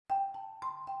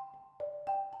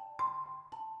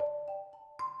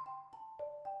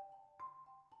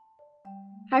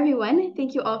Hi everyone,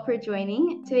 thank you all for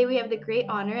joining. Today we have the great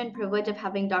honor and privilege of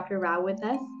having Dr. Rao with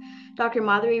us. Dr.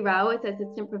 Madhuri Rao is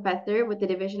Assistant Professor with the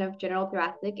Division of General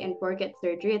Thoracic and Foregut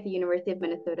Surgery at the University of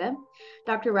Minnesota.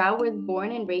 Dr. Rao was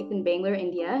born and raised in Bangalore,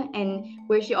 India, and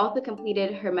where she also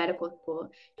completed her medical school.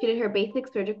 She did her basic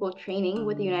surgical training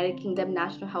with the United Kingdom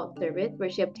National Health Service, where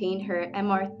she obtained her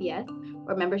MRCS,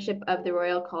 or membership of the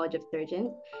Royal College of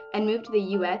Surgeons, and moved to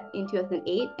the US in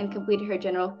 2008 and completed her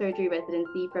general surgery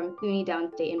residency from SUNY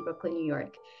Downstate in Brooklyn, New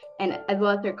York, and as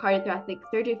well as her cardiothoracic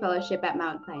surgery fellowship at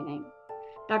Mount Sinai.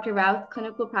 Dr. Rao's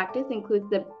clinical practice includes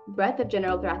the breadth of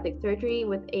general thoracic surgery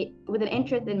with an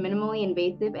interest in minimally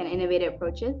invasive and innovative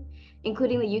approaches,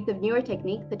 including the use of newer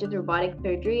techniques such as robotic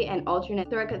surgery and alternate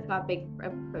thoracoscopic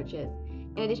approaches.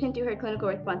 In addition to her clinical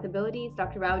responsibilities,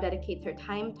 Dr. Rao dedicates her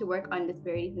time to work on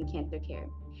disparities in cancer care.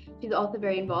 She's also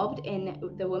very involved in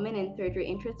the Women in Surgery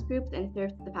interest groups and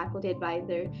serves as the faculty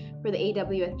advisor for the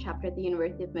AWS chapter at the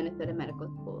University of Minnesota Medical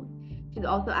School. She's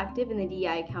also active in the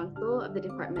DEI Council of the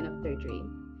Department of Surgery.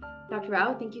 Dr.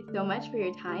 Rao, thank you so much for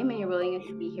your time and your willingness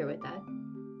to be here with us.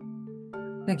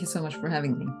 Thank you so much for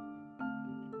having me.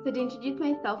 So to introduce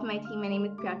myself and my team, my name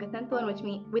is Priyanka Senthil, and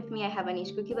with me I have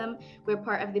Anish Kukilam. We're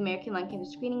part of the American Lung Cancer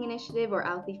Screening Initiative, or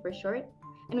ALCSI for short,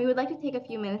 and we would like to take a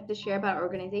few minutes to share about our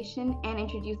organization and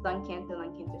introduce lung cancer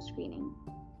screening.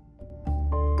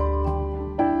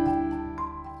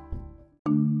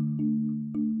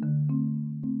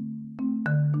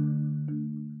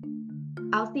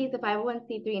 ALCSI is a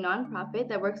 501c3 nonprofit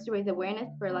that works to raise awareness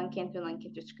for lung cancer and lung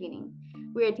cancer screening.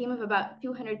 We're a team of about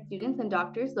 200 students and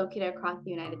doctors located across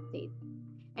the United States.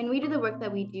 And we do the work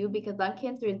that we do because lung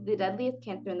cancer is the deadliest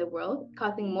cancer in the world,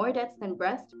 causing more deaths than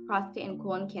breast, prostate, and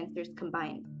colon cancers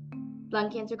combined.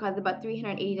 Lung cancer causes about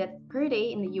 380 deaths per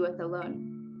day in the US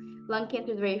alone. Lung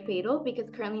cancer is very fatal because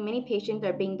currently many patients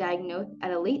are being diagnosed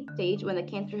at a late stage when the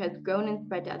cancer has grown and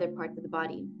spread to other parts of the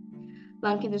body.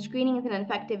 Lung cancer screening is an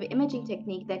effective imaging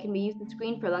technique that can be used to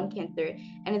screen for lung cancer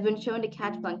and has been shown to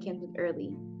catch lung cancers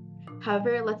early.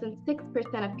 However, less than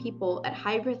 6% of people at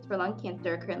high risk for lung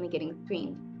cancer are currently getting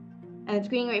screened. And the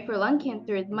screening rate for lung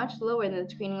cancer is much lower than the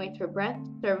screening rates for breast,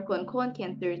 cervical, and colon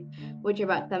cancers, which are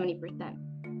about 70%.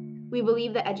 We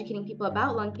believe that educating people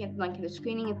about lung cancer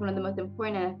screening is one of the most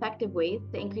important and effective ways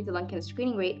to increase the lung cancer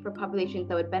screening rate for populations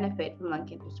that would benefit from lung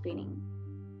cancer screening.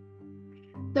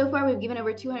 So far, we've given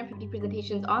over 250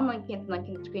 presentations on lung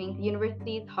cancer screening to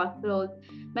universities, hospitals,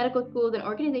 medical schools, and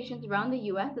organizations around the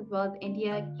US, as well as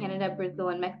India, Canada, Brazil,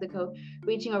 and Mexico,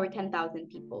 reaching over 10,000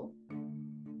 people.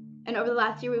 And over the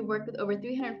last year, we've worked with over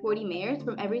 340 mayors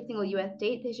from every single US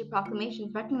state to issue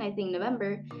proclamations recognizing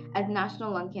November as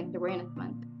National Lung Cancer Awareness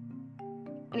Month.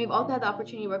 And we've also had the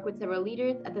opportunity to work with several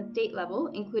leaders at the state level,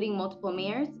 including multiple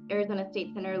mayors, Arizona State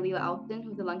Senator Leila Alston,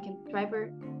 who's a lung cancer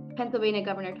survivor, Pennsylvania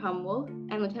Governor Tom Wolf,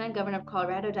 and Lieutenant Governor of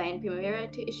Colorado Diane Primavera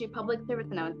to issue public service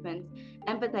announcements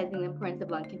emphasizing the importance of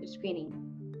lung cancer screening.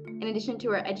 In addition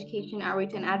to our education,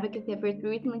 outreach, and advocacy efforts, we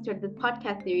recently started this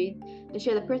podcast series to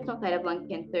share the personal side of lung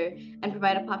cancer and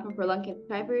provide a platform for lung cancer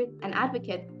survivors and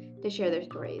advocates to share their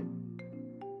stories.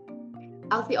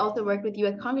 ALCSI also worked with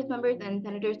U.S. Congress members and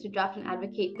senators to draft and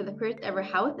advocate for the first ever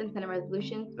House and Senate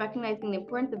resolutions recognizing the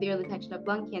importance of the early detection of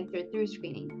lung cancer through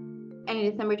screening. And in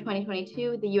December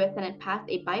 2022, the U.S. Senate passed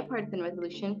a bipartisan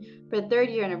resolution for the third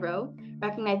year in a row,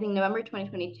 recognizing November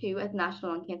 2022 as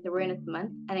National Lung Cancer Awareness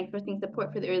Month and expressing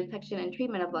support for the early detection and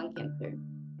treatment of lung cancer.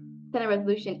 Senate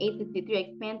Resolution 863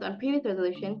 expands on previous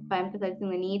resolutions by emphasizing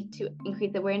the need to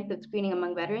increase awareness of screening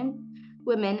among veterans,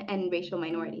 women, and racial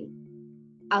minorities.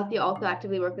 ALCSI also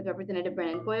actively worked with Representative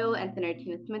Brennan Boyle and Senator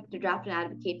Tina Smith to draft and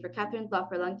advocate for Catherine's Law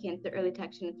for Lung Cancer Early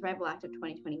Detection and Survival Act of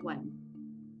 2021.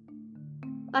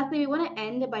 Lastly, we want to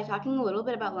end by talking a little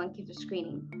bit about lung cancer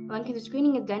screening. Lung cancer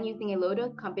screening is done using a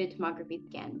low-dose computed tomography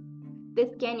scan.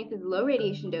 This scan uses low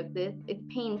radiation doses, is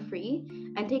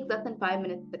pain-free, and takes less than 5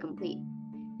 minutes to complete.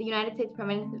 The United States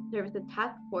Preventive Services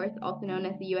Task Force, also known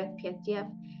as the USPSTF,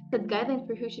 sets guidelines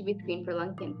for who should be screened for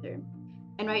lung cancer.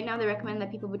 And right now they recommend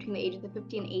that people between the ages of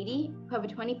 50 and 80 who have a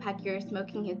 20-pack year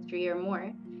smoking history or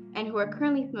more, and who are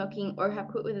currently smoking or have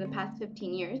quit within the past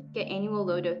 15 years, get annual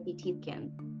low-dose CT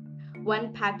scans.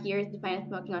 1 pack year is defined as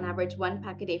smoking on average 1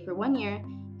 pack a day for 1 year,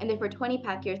 and therefore 20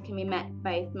 pack years can be met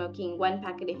by smoking 1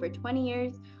 pack a day for 20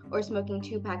 years or smoking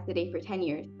 2 packs a day for 10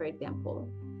 years, for example.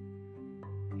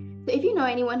 So if you know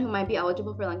anyone who might be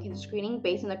eligible for lung cancer screening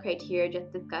based on the criteria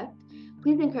just discussed,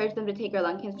 please encourage them to take our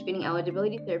lung cancer screening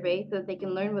eligibility survey so that they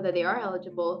can learn whether they are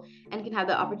eligible and can have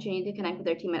the opportunity to connect with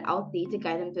their team at ALCSI to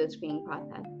guide them through the screening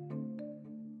process.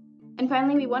 And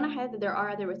finally, we want to highlight that there are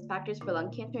other risk factors for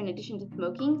lung cancer in addition to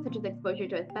smoking, such as exposure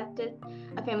to asbestos,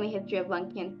 a family history of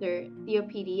lung cancer,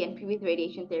 COPD, and previous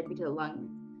radiation therapy to the lungs.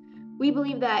 We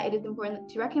believe that it is important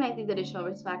to recognize these additional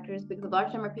risk factors because a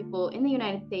large number of people in the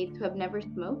United States who have never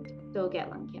smoked still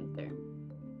get lung cancer.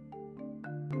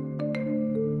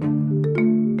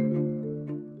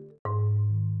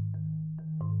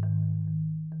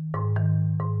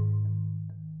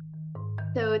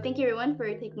 So thank you everyone for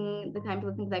taking the time to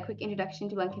listen to that quick introduction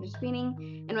to lung cancer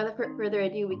screening. And without further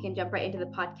ado, we can jump right into the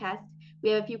podcast.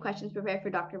 We have a few questions prepared for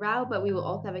Dr. Rao, but we will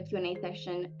also have a Q&A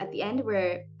section at the end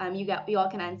where you all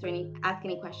can ask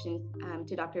any questions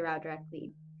to Dr. Rao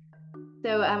directly.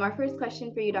 So our first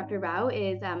question for you, Dr. Rao,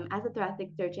 is as a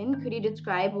thoracic surgeon, could you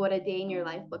describe what a day in your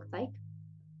life looks like?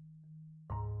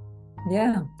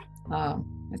 Yeah,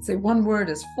 I'd say one word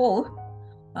is full.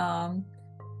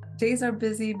 Days are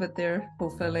busy, but they're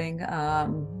fulfilling.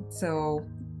 So,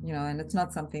 and it's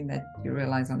not something that you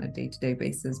realize on a day-to-day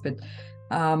basis, but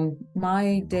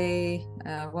my day,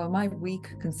 my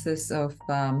week consists of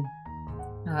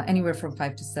anywhere from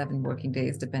 5 to 7 working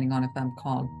days, depending on if I'm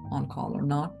on call or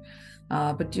not.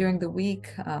 But during the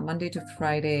week, Monday to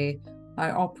Friday, I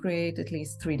operate at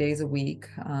least 3 days a week.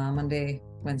 Monday,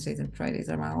 Wednesdays, and Fridays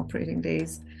are my operating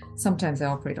days. Sometimes I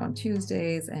operate on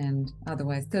Tuesdays, and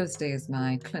otherwise Thursday is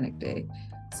my clinic day.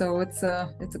 So it's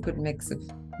a good mix of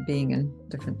being in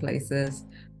different places.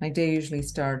 My day usually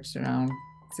starts around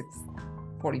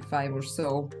 6:45 or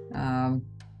so.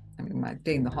 My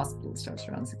day in the hospital starts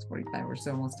around 6:45 or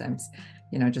so most times,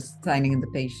 just signing in the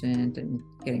patient and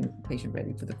getting the patient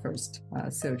ready for the first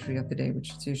surgery of the day, which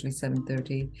is usually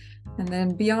 7:30. And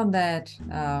then beyond that,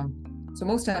 so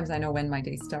most times I know when my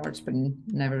day starts, but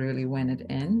never really when it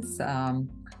ends.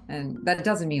 And that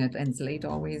doesn't mean it ends late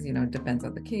always, it depends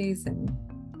on the case and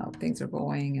how things are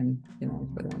going and,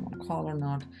 whether I'm on call or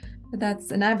not. But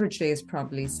that's an average day is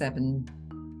probably 7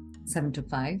 to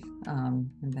 5. And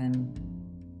then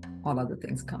all other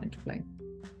things come into play.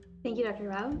 Thank you, Dr.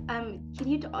 Rao. Can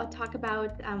you talk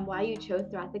about why you chose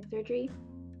thoracic surgery?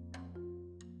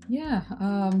 Yeah,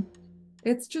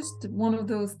 it's just one of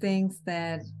those things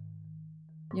that,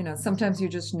 sometimes you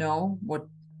just know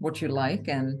what you like,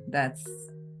 and that's,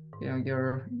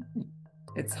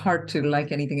 it's hard to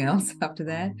like anything else after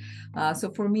that.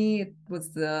 So for me, it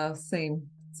was the same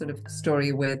sort of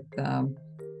story with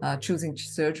choosing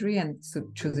surgery and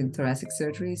choosing thoracic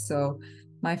surgery. So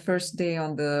my first day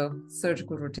on the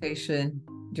surgical rotation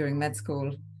during med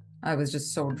school, I was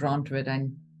just so drawn to it, and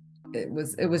it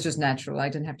was just natural. I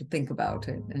didn't have to think about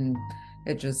it, and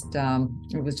it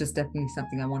was just definitely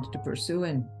something I wanted to pursue,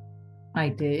 and I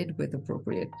did with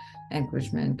appropriate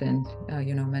encouragement and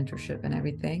mentorship and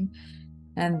everything.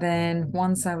 And then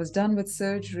once I was done with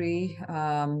surgery,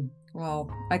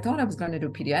 I thought I was going to do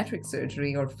pediatric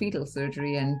surgery or fetal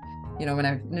surgery, and when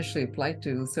I initially applied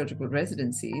to surgical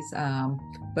residencies,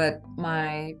 but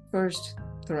my first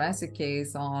thoracic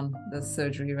case on the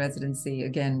surgery residency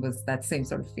again was that same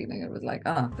sort of feeling. It was like,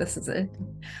 this is it.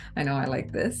 I know I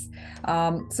like this.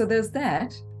 So there's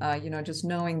that, just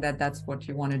knowing that that's what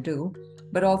you want to do,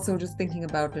 but also just thinking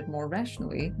about it more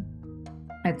rationally.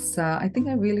 It's I think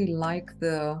I really like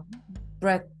the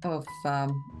breadth of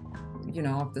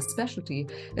of the specialty.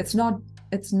 It's not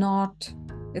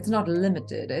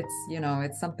limited.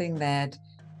 It's something that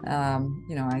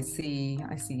I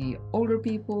see older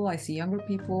people, I see younger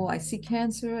people, I see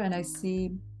cancer, and I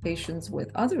see patients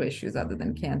with other issues other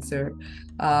than cancer.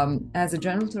 As a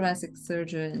general thoracic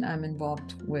surgeon, I'm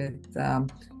involved with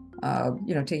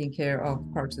taking care of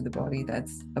parts of the body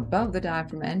that's above the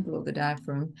diaphragm and below the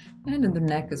diaphragm, and in the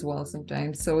neck as well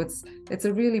sometimes. So it's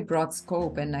a really broad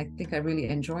scope, and I think I really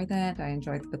enjoy that. I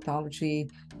enjoy the pathology.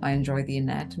 I enjoy the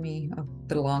anatomy of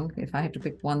the lung. If I had to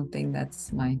pick one thing,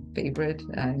 that's my favorite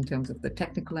in terms of the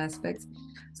technical aspects.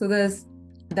 So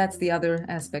that's the other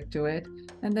aspect to it.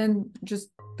 And then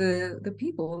just the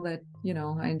people that,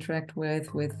 I interact with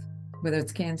whether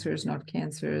it's cancers, not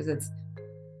cancers,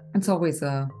 it's always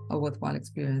a worthwhile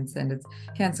experience, and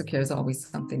cancer care is always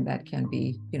something that can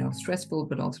be, stressful,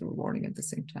 but also rewarding at the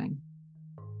same time.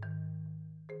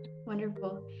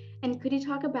 Wonderful. And could you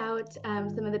talk about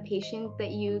some of the patients that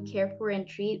you care for and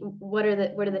treat? What are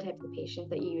the types of patients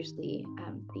that you usually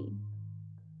see?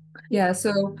 Yeah.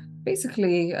 So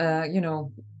basically,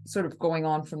 sort of going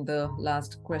on from the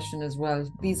last question as well,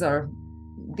 these are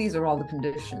all the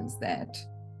conditions that,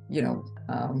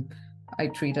 I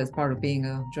treat as part of being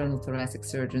a general thoracic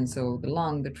surgeon. So the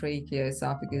lung, the trachea,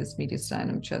 esophagus,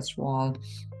 mediastinum, chest wall,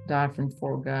 diaphragm,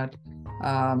 foregut,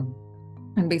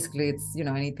 and basically it's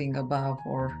anything above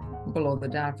or below the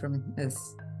diaphragm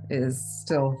is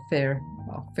still fair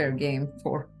fair game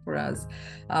for us.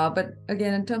 But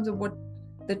again, in terms of what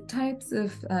the types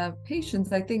of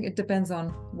patients, I think it depends on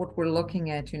what we're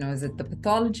looking at. Is it the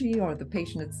pathology or the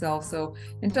patient itself? So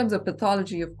in terms of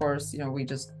pathology, of course, we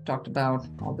just talked about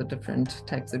all the different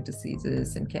types of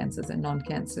diseases and cancers and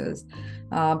non-cancers.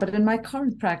 But in my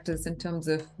current practice, in terms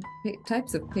of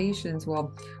types of patients,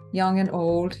 well, young and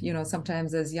old,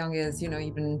 sometimes as young as,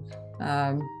 even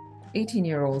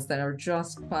 18-year-olds that are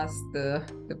just past the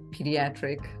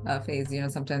pediatric phase,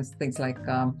 sometimes things like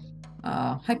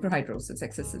hyperhidrosis,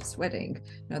 excessive sweating.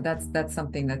 That's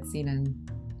something that's seen in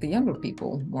the younger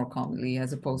people more commonly,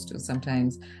 as opposed to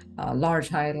sometimes large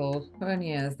hiatal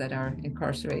hernias that are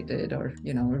incarcerated or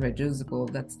irreducible.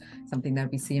 That's something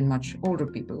that we see in much older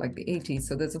people, like the 80s.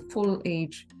 So there's a full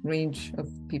age range of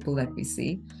people that we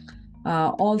see.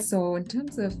 Also, in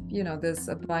terms of there's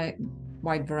a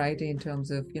wide variety in terms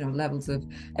of levels of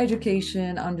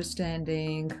education,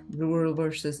 understanding, rural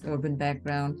versus urban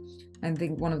background. I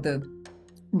think one of the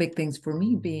big things for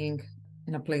me, being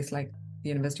in a place like the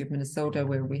University of Minnesota,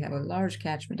 where we have a large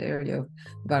catchment area of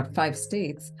about 5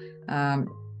 states,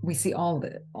 we see all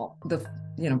the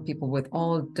people with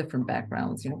all different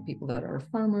backgrounds. People that are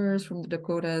farmers from the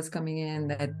Dakotas coming in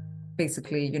that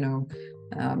basically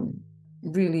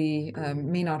really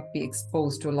may not be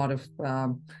exposed to a lot of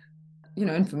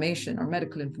information or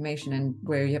medical information, and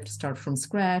where you have to start from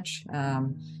scratch.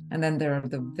 And then there are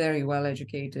the very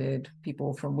well-educated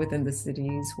people from within the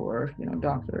cities who are,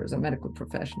 doctors or medical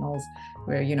professionals,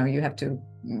 where, you have to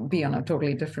be on a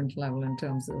totally different level in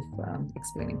terms of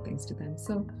explaining things to them.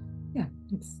 So yeah,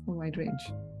 it's a wide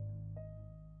range.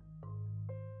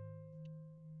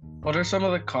 What are some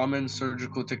of the common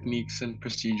surgical techniques and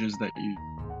procedures that you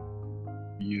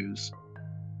use?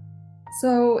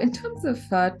 So in terms of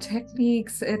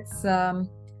techniques,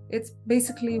 it's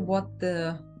basically what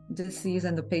the disease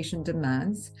and the patient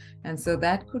demands. And so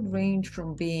that could range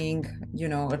from being,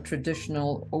 a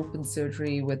traditional open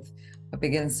surgery with a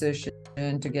big incision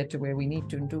to get to where we need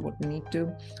to and do what we need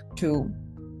to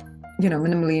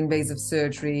minimally invasive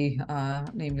surgery,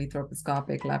 namely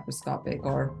thoracoscopic, laparoscopic,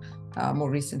 or more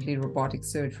recently robotic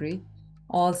surgery.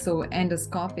 Also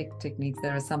endoscopic techniques.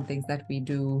 There are some things that we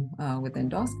do with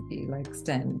endoscopy, like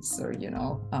stents or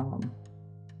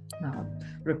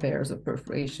repairs or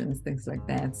perforations, things like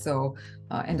that. So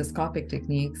endoscopic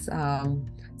techniques.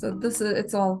 So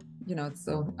it's all it's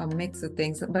a mix of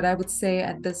things. But I would say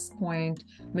at this point,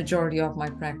 majority of my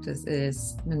practice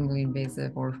is minimally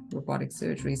invasive or robotic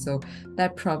surgery. So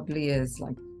that probably is,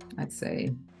 like, I'd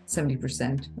say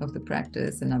 70% of the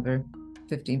practice. Another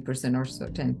 15% or so,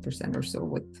 10% or so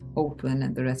with open,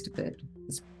 and the rest of it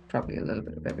is probably a little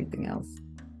bit of everything else.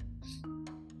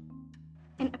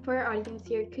 And for our audience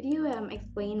here, could you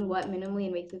explain what minimally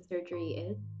invasive surgery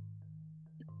is?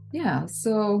 Yeah,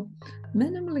 so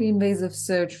minimally invasive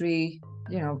surgery,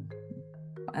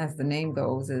 as the name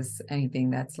goes, is anything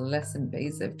that's less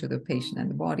invasive to the patient and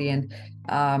the body. And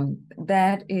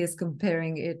that is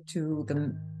comparing it to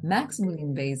the maximally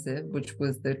invasive, which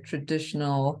was the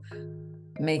traditional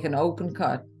make an open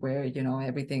cut where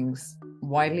everything's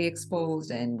widely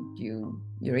exposed and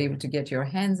you're able to get your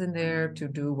hands in there to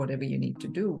do whatever you need to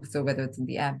do. So whether it's in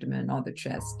the abdomen or the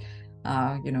chest,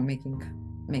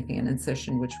 making an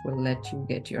incision which will let you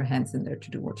get your hands in there to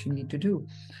do what you need to do.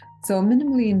 So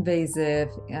minimally invasive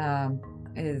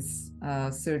is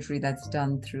surgery that's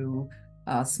done through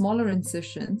smaller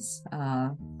incisions,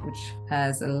 which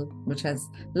has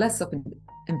less of an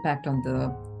impact on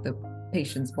the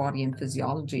patient's body and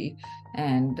physiology,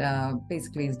 and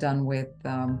basically is done with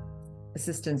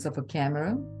assistance of a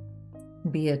camera,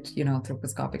 be it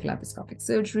thoracoscopic, laparoscopic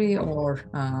surgery, or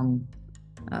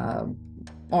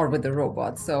with a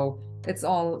robot. So it's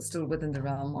all still within the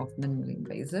realm of minimally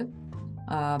invasive.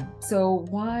 So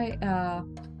why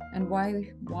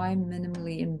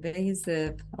minimally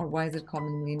invasive, or why is it called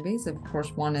minimally invasive? Of course,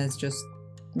 one is just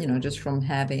from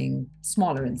having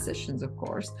smaller incisions, of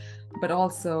course, but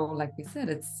also, like we said,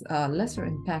 it's lesser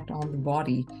impact on the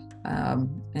body,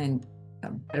 and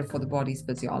better for the body's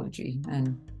physiology.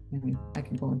 And I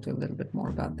can go into a little bit more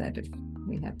about that if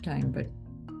we have time, but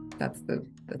that's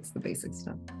the basic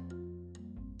stuff.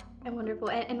 And wonderful.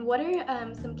 And what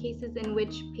are some cases in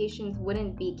which patients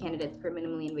wouldn't be candidates for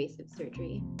minimally invasive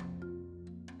surgery?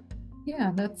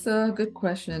 Yeah, that's a good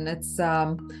question. It's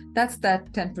that's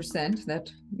that 10%,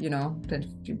 that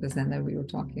 10-15% that we were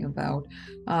talking about.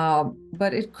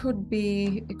 But it could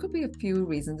be a few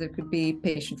reasons. It could be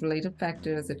patient-related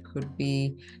factors. It could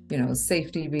be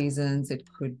safety reasons. It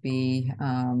could be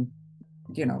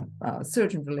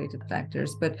surgeon-related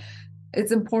factors. But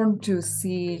it's important to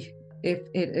see if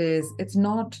it's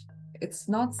not it's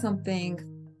not something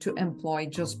to employ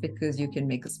just because you can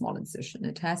make a small incision.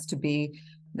 It has to be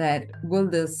that will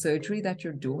the surgery that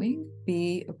you're doing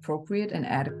be appropriate and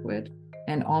adequate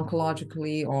and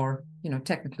oncologically or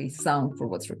technically sound for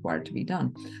what's required to be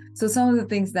done. So some of the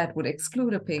things that would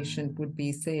exclude a patient would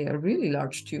be, say, a really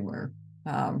large tumor.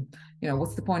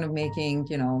 What's the point of making,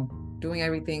 doing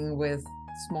everything with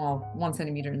small 1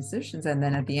 centimeter incisions, and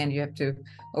then at the end you have to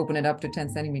open it up to 10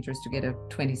 centimeters to get a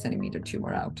 20 centimeter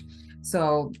tumor out.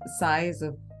 So size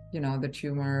of the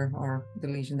tumor or the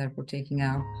lesion that we're taking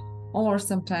out, or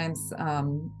sometimes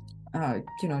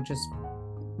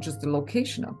just the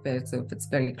location of it. So if it's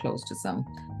very close to some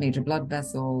major blood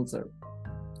vessels or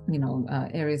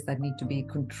areas that need to be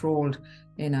controlled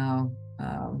in a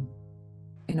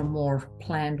more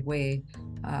planned way.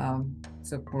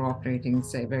 So if we're operating,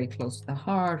 say, very close to the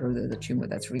heart, or the tumor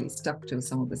that's really stuck to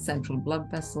some of the central blood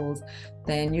vessels,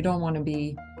 then you don't want to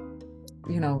be,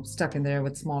 stuck in there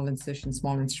with small incisions,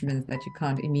 small instruments that you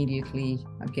can't immediately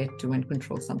get to and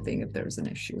control something if there's an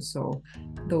issue. So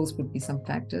those would be some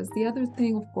factors. The other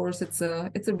thing, of course, it's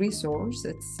a resource.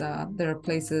 There are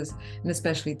places, and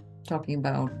especially talking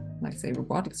about, like, say,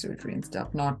 robotic surgery and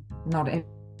stuff, not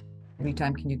every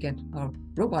time can you get a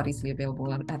robot easily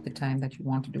available at the time that you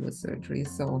want to do a surgery.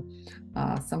 So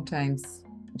sometimes,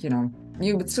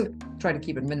 you would still try to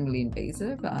keep it minimally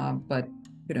invasive, but,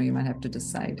 you might have to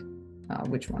decide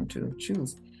which one to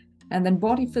choose. And then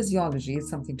body physiology is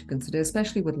something to consider,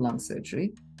 especially with lung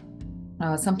surgery.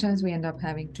 Sometimes we end up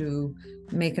having to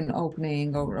make an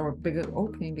opening or a bigger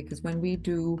opening, because when we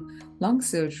do lung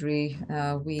surgery,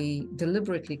 we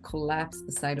deliberately collapse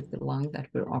the side of the lung that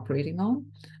we're operating on.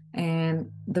 And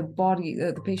the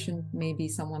patient may be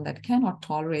someone that cannot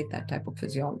tolerate that type of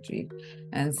physiology.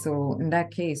 And so in that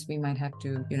case, we might have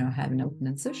to, have an open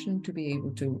incision to be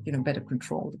able to, better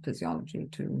control the physiology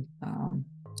to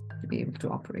be able to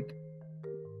operate.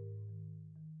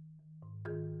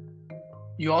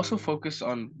 You also focus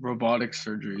on robotic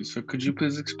surgery. So could you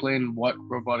please explain what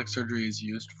robotic surgery is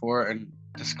used for and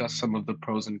discuss some of the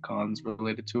pros and cons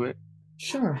related to it?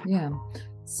 Sure, yeah.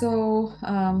 So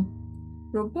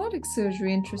robotic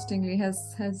surgery, interestingly,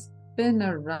 has been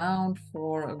around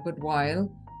for a good while,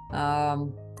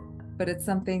 but it's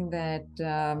something that,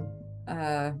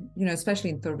 especially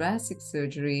in thoracic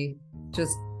surgery,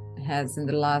 just has in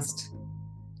the last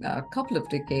couple of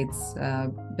decades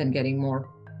been getting more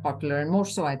popular, and more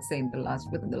so, I'd say,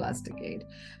 within the last decade.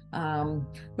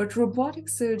 But robotic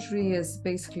surgery is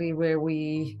basically where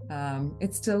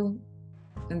it's still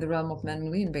in the realm of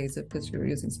minimally invasive because you're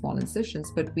using small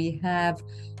incisions, but we have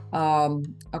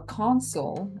a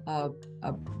console,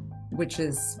 which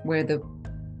is where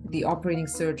the operating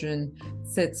surgeon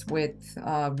sits with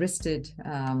wristed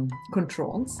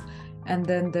controls, and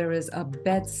then there is a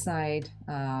bedside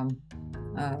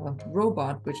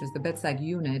robot, which is the bedside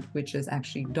unit, which is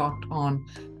actually docked on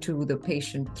to the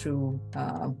patient through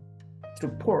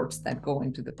ports that go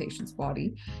into the patient's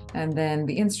body, and then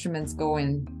the instruments go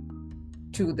in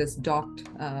to this docked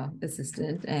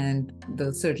assistant, and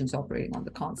the surgeon's operating on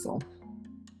the console.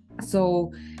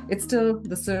 So it's still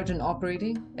the surgeon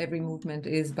operating. Every movement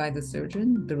is by the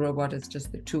surgeon. The robot is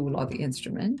just the tool or the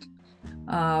instrument.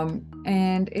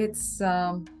 And it's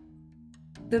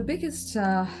the biggest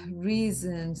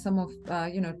reason,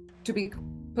 to be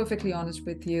perfectly honest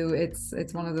with you,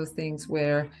 it's one of those things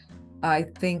where I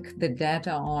think the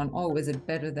data on, is it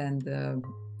better than the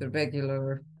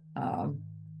regular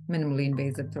minimally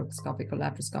invasive thoracoscopic or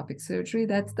laparoscopic surgery,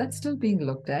 that's still being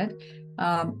looked at.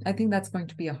 I think that's going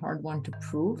to be a hard one to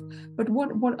prove. But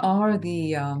what are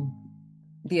the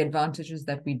advantages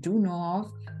that we do know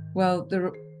of? Well,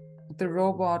 the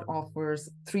robot offers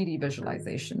 3D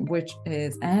visualization, which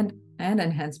is and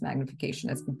enhanced magnification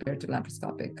as compared to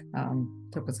laparoscopic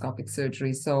thoracoscopic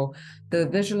surgery. So the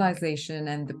visualization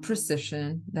and the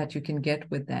precision that you can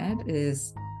get with that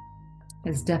is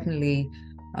definitely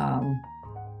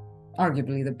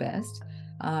arguably the best.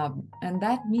 And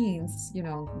that means,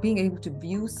 being able to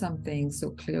view something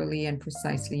so clearly and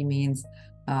precisely means,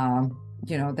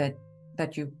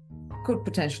 that you could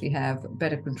potentially have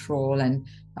better control and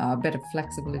better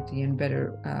flexibility and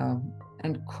better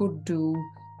and could do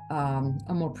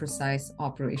a more precise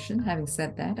operation. Having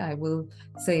said that, I will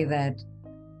say that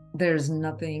there's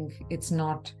nothing, it's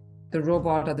not the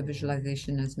robot or the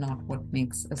visualization is not what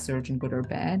makes a surgeon good or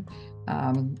bad.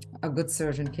 A good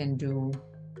surgeon can do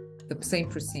the same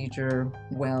procedure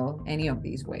well any of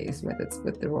these ways, whether it's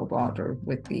with the robot or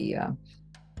with the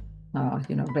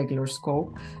regular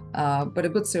scope. But a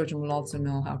good surgeon will also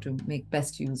know how to make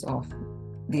best use of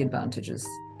the advantages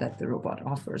that the robot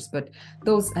offers. But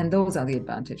those are the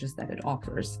advantages that it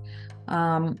offers.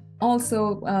 Also,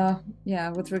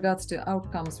 with regards to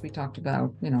outcomes, we talked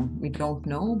about, we don't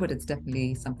know, but it's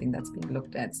definitely something that's being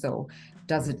looked at. So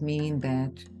does it mean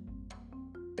that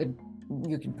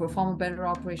you can perform a better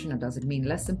operation, or does it mean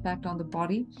less impact on the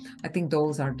body? I think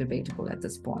those are debatable at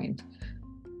this point.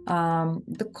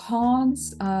 The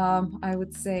cons, I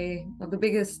would say, well, the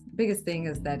biggest thing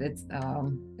is that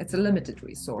it's a limited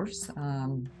resource.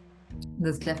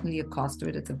 There's definitely a cost to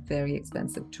it. It's a very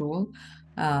expensive tool,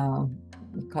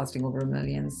 costing over $1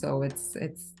 million. So it's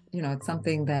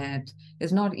something that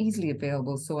is not easily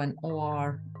available. So an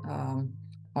OR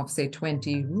of say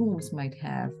 20 rooms might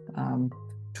have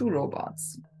 2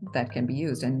 robots that can be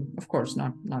used. And of course,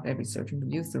 not every surgeon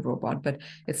will use the robot, but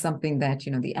it's something that,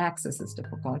 the access is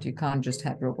difficult. You can't just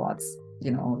have robots,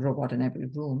 a robot in every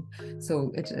room.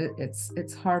 So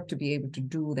it's hard to be able to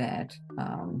do that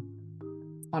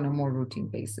on a more routine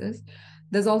basis.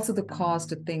 There's also the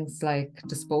cost of things like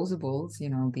disposables,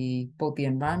 both the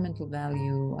environmental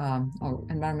value or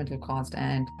environmental cost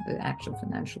and the actual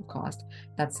financial cost.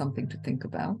 That's something to think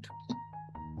about.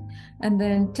 And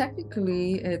then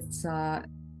technically, it's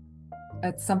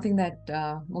something that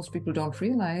most people don't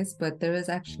realize, but there is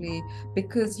actually,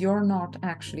 because you're not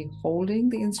actually holding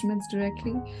the instruments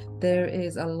directly, there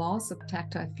is a loss of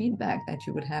tactile feedback that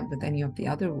you would have with any of the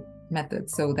other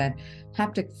methods. So that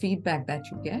haptic feedback that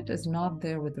you get is not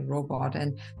there with the robot.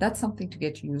 And that's something to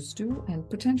get used to. And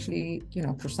potentially,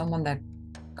 for someone that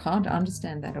can't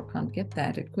understand that or can't get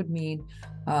that, it could mean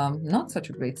not such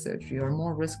a great surgery or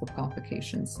more risk of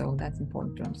complications. So that's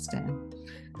important to understand.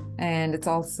 And it's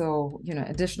also,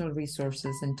 additional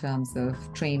resources in terms of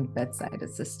trained bedside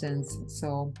assistants.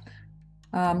 So,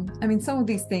 some of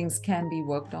these things can be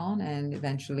worked on, and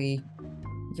eventually,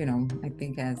 I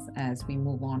think as we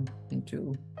move on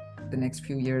into the next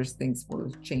few years, things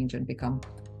will change and become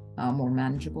more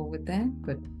manageable with that.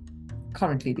 But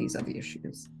currently, these are the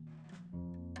issues.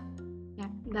 Yeah,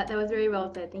 that was very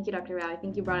well said. Thank you, Dr. Rao. I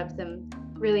think you brought up some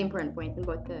really important points in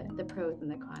both the pros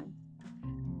and the cons.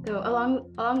 So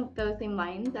along those same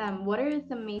lines, what are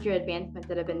some major advancements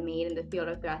that have been made in the field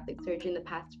of thoracic surgery in the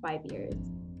past 5 years?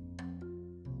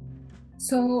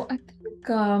 So I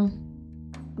think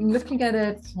looking at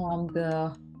it from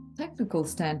the technical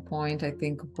standpoint, I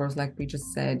think, of course, like we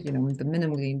just said, the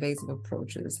minimally invasive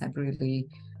approaches have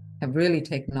really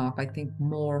taken off. I think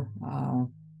more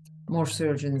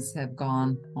surgeons have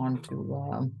gone on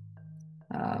to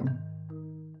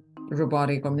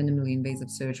robotic or minimally invasive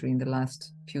surgery in the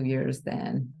last few years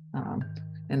than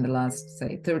in the last,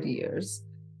 say, 30 years.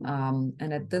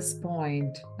 And at this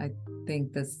point, I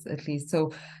think that's at least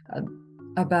so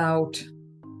about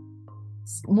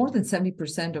more than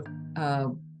 70% of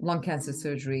lung cancer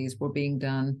surgeries were being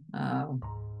done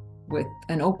with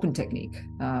an open technique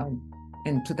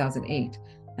in 2008.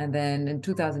 And then in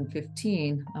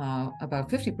 2015, about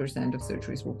 50% of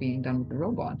surgeries were being done with the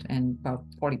robot, and about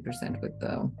 40%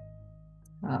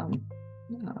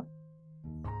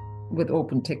 with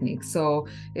open techniques. So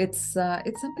it's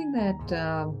something that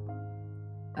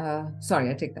sorry,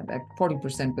 I take that back.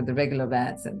 40% with the regular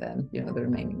VATS, and then the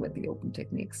remaining with the open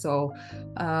technique. So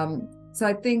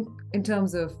I think in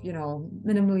terms of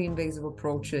minimally invasive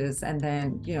approaches, and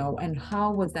then and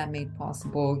how was that made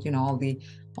possible?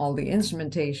 All the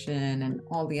instrumentation and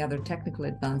all the other technical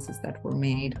advances that were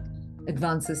made,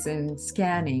 advances in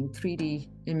scanning, 3D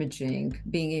imaging,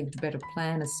 being able to better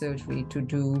plan a surgery to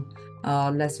do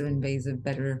lesser invasive,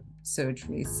 better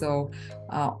surgery. So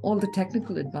all the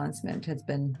technical advancement has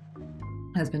been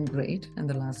great in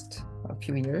the last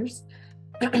few years.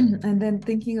 And then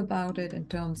thinking about it in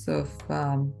terms of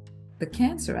the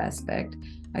cancer aspect,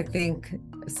 I think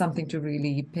something to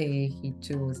really pay heed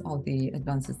to is all the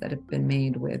advances that have been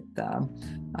made with the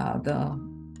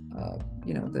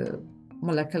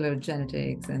molecular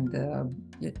genetics and the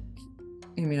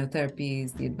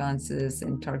immunotherapies, the advances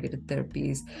in targeted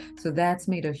therapies. So that's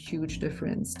made a huge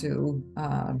difference to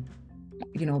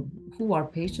who our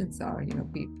patients are.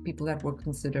 People that were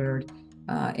considered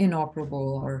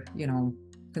inoperable or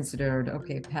considered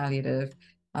palliative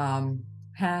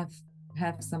have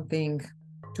something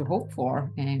to hope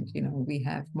for, and we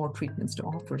have more treatments to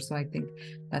offer. So I think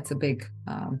that's a big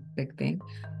thing.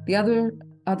 The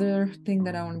other thing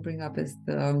that I want to bring up is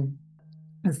the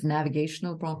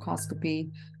navigational bronchoscopy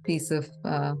piece of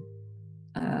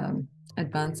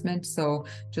advancement. So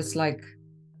just like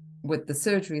with the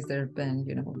surgeries, there have been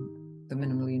the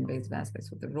minimally invasive aspects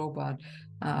with the robot,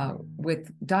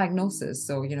 with diagnosis.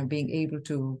 So being able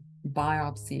to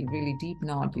biopsy really deep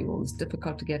nodules,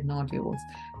 difficult to get nodules,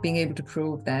 being able to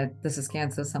prove that this is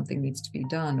cancer, something needs to be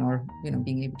done, or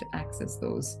being able to access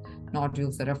those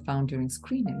nodules that are found during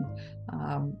screening.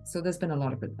 So there's been a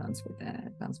lot of advancements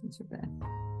with that.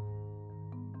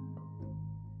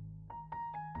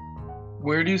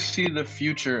 Where do you see the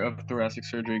future of thoracic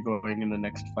surgery going in the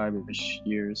next 5-ish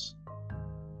years?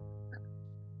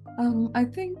 I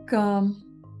think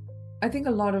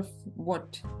a lot of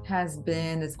what has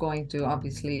been is going to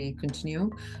obviously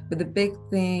continue, but the big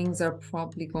things are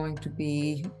probably going to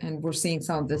be, and we're seeing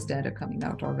some of this data coming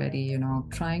out already,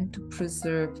 trying to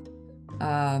preserve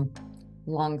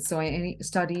lungs. So any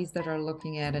studies that are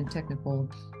looking at and technical,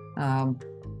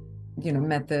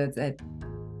 methods at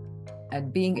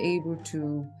being able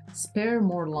to spare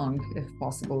more lung if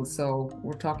possible. So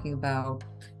we're talking about,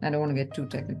 I don't want to get too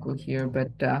technical here,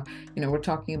 but we're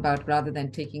talking about, rather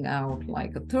than taking out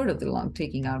like a third of the lung,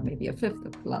 taking out maybe a fifth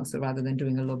of the lung. So rather than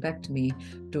doing a lobectomy,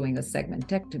 doing a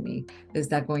segmentectomy, is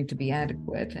that going to be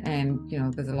adequate? And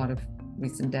there's a lot of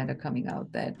recent data coming out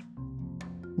that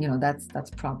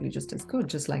that's probably just as good,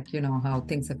 just like how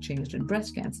things have changed in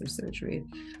breast cancer surgery.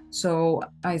 So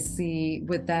I see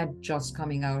with that just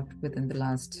coming out within the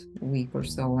last week or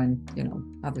so, and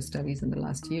other studies in the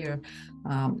last year,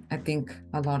 I think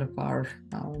a lot of our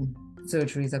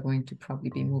surgeries are going to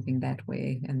probably be moving that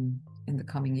way in the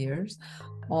coming years.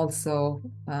 Also,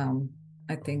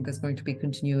 I think there's going to be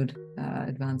continued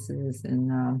advances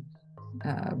in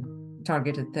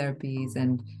targeted therapies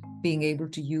and being able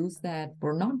to use that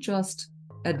for not just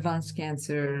advanced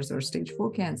cancers or stage 4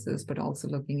 cancers, but also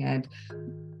looking at,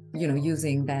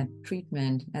 using that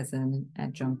treatment as an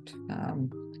adjunct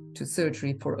to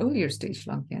surgery for earlier stage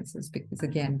lung cancers, because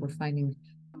again, we're finding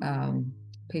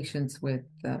patients with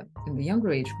in the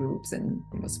younger age groups and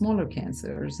smaller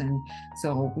cancers, and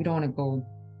so we don't want to go,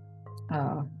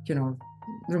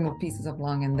 remove pieces of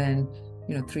lung and then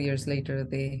 3 years later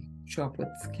they show up with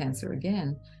cancer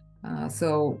again.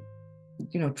 So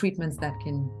treatments that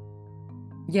can,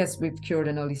 yes, we've cured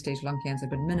an early stage lung cancer,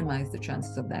 but minimize the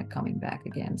chances of that coming back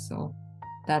again. So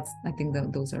I think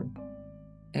those are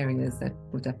areas that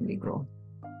will definitely grow.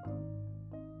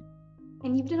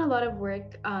 And you've done a lot of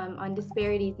work on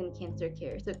disparities in cancer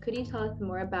care. So could you tell us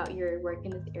more about your work in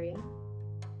this area?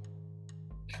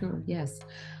 Sure, yes.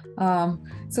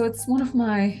 So it's one of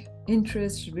my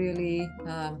interests, really.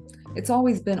 It's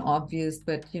always been obvious,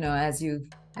 but as you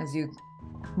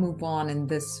move on in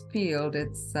this field, it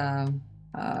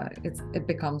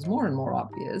becomes more and more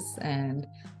obvious, and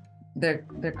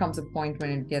there comes a point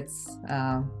when it gets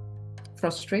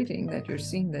frustrating that you're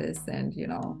seeing this, and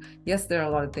yes, there are a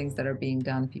lot of things that are being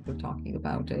done, people talking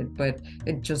about it, but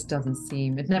it just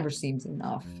it never seems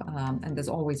enough, and there's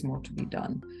always more to be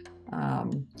done,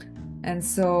 and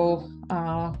so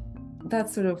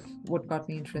that's sort of what got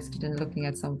me interested in looking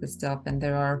at some of this stuff. And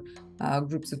there are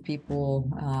groups of people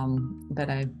that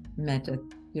I met at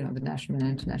the national and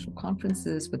international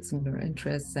conferences with similar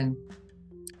interests, and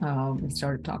we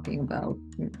started talking about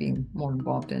being more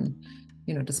involved in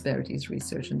disparities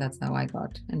research, and that's how I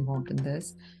got involved in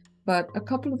this. But a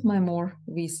couple of my more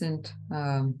recent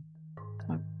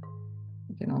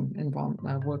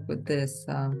work with this,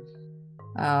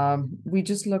 we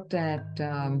just looked at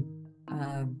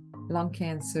lung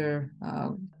cancer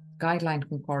guideline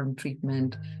concordant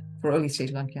treatment for early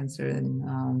stage lung cancer in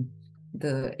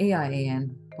the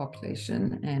AIAN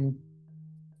population. And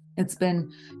it's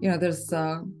been, there's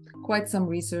quite some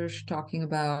research talking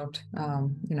about,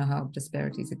 how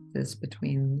disparities exist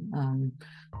between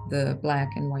the Black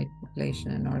and white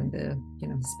population or in the,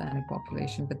 Hispanic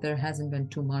population, but there hasn't been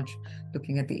too much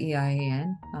looking at the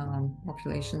AIAN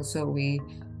population. So we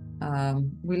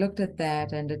looked at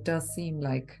that, and it does seem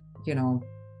like,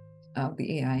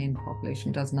 the AIN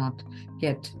population does not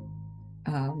get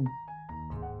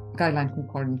guideline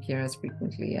concordant care as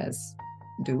frequently as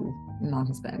do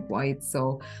non-Hispanic whites.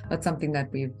 So that's something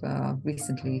that we've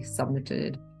recently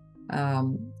submitted.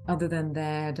 Other than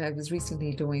that, I was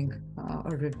recently doing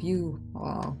a review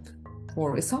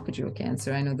for esophageal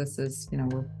cancer. I know this is,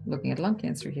 we're looking at lung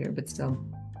cancer here, but still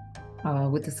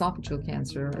with esophageal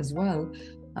cancer as well.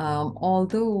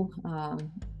 Although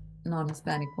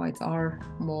non-Hispanic whites are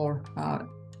more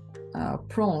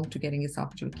prone to getting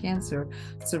esophageal cancer,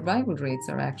 survival rates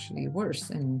are actually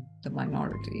worse in the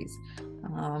minorities.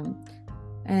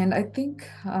 And I think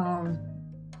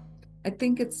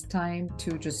it's time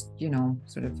to just,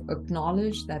 sort of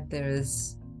acknowledge that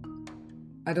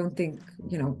I don't think,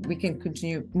 we can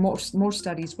continue, more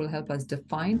studies will help us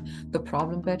define the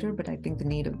problem better, but I think the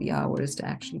need of the hour is to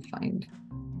actually find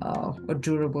a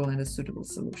durable and a suitable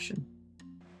solution.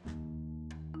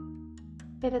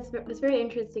 Yeah, that's very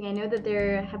interesting. I know that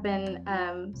there have been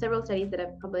several studies that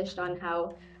have published on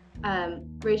how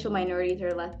racial minorities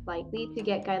are less likely to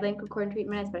get guideline concordant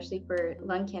treatment, especially for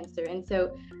lung cancer. And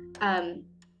so,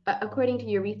 according to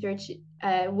your research,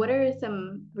 what are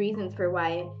some reasons for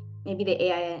why maybe the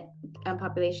AI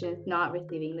population is not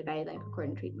receiving the guideline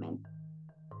concordant treatment?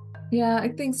 Yeah, I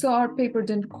think so. Our paper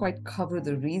didn't quite cover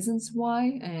the reasons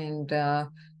why, and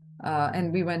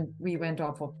we went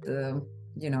off of the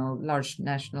large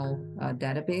national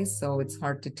database, so it's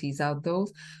hard to tease out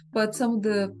those. But some of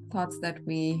the thoughts that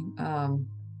we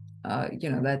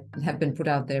that have been put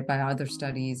out there by other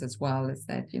studies as well is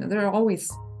that there are always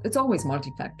it's always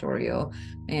multifactorial,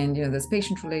 and there's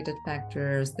patient-related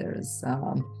factors, there's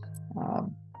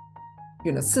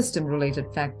system-related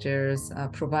factors,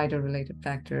 provider-related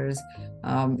factors,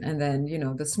 and then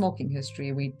the smoking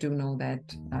history. We do know that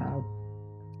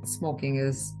smoking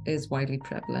is widely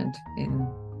prevalent in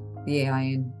the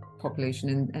AIN population,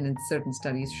 and in certain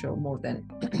studies show more than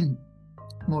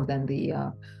more than the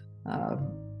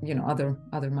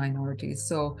other minorities.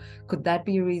 So could that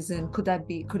be a reason? Could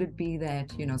it be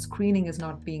that screening is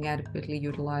not being adequately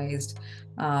utilized?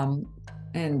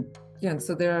 And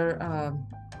so there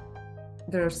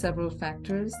are several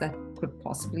factors that could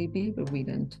possibly be, but we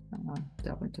didn't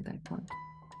delve into that part.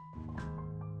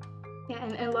 Yeah,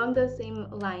 and along those same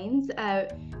lines, the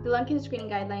lung cancer screening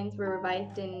guidelines were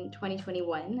revised in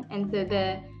 2021, and so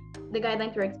the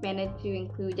guidelines were expanded to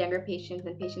include younger patients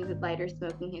and patients with lighter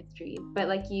smoking histories. But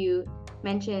like you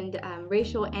mentioned,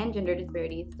 racial and gender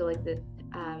disparities still exist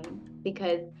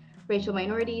because racial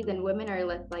minorities and women are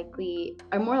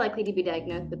more likely to be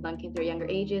diagnosed with lung cancer at younger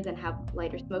ages and have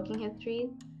lighter smoking histories,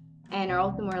 and are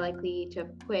also more likely to have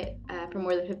quit for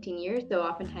more than 15 years. So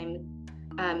oftentimes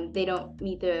they don't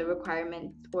meet the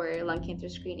requirements for lung cancer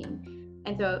screening.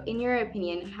 And so, in your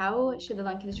opinion, how should the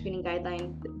lung cancer screening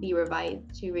guidelines be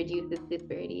revised to reduce this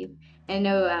disparities? And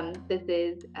I know this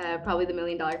is probably the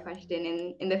million-dollar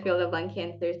question in the field of lung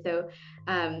cancer. So,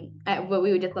 what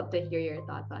we would just love to hear your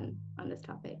thoughts on this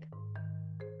topic.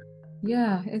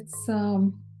 Yeah, it's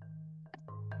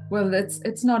well,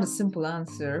 it's not a simple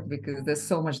answer because there's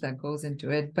so much that goes into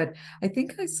it. But I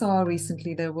think I saw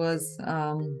recently there was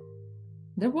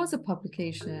a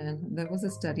publication, there was a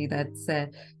study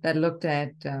that looked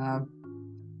at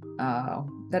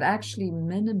that actually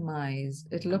minimized.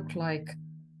 It looked like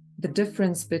the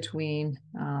difference between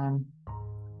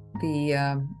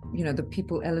the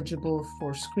people eligible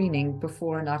for screening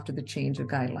before and after the change of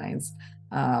guidelines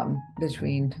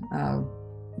between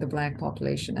the Black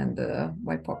population and the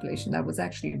white population. That was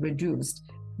actually reduced.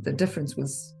 The difference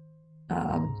was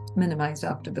minimized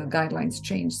after the guidelines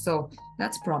changed. So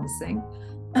that's promising.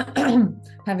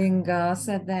 Having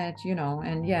said that,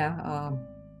 and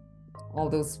all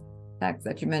those facts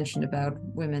that you mentioned about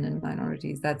women and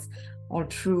minorities, that's all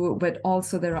true, but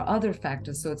also there are other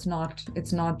factors. So it's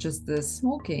not just the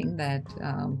smoking that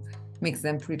makes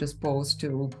them predisposed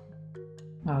to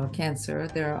cancer.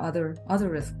 There are other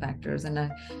risk factors, and I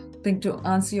think to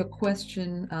answer your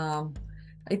question,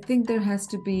 I think there has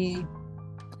to be,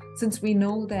 since we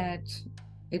know that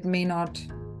it may not.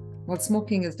 Well,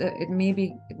 smoking it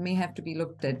may have to be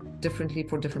looked at differently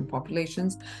for different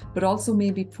populations, but also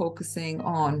maybe focusing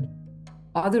on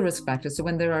other risk factors. So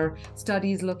when there are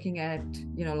studies looking at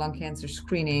lung cancer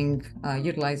screening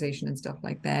utilization and stuff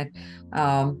like that,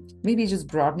 maybe just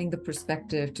broadening the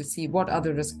perspective to see what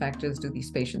other risk factors do these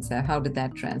patients have, how did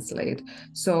that translate.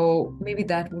 So maybe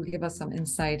that will give us some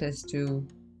insight as to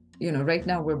right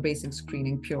now we're basing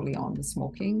screening purely on the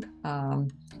smoking,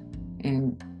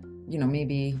 and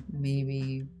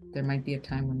maybe there might be a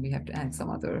time when we have to add some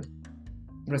other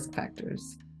risk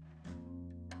factors.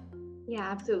 Yeah,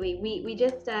 absolutely. We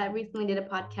just recently did a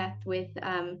podcast with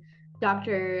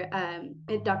Dr.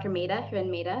 Mehta, Hiren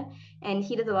Mehta, and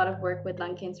he does a lot of work with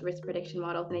lung cancer risk prediction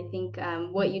models. And I think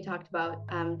what you talked about,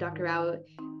 Dr. Rao,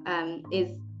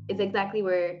 is exactly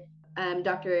where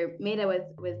Dr. Mehta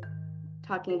was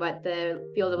talking about the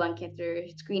field of lung cancer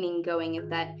screening going, is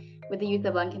that with the use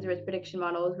of lung cancer risk prediction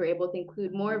models, we're able to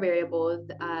include more variables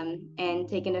and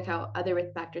take into account other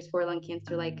risk factors for lung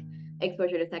cancer, like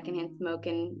exposure to secondhand smoke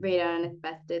and radon and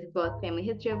asbestos, as well as family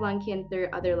history of lung cancer,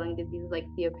 other lung diseases like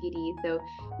COPD. So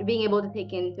being able to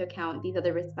take into account these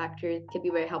other risk factors could be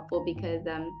very helpful because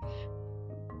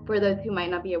for those who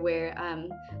might not be aware,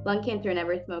 lung cancer in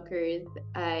never smokers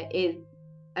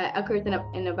occurs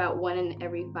in about 1 in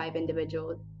every 5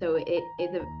 individuals. So it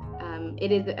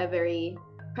is a very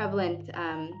prevalent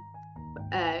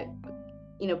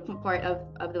part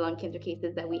of the lung cancer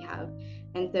cases that we have.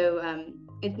 And so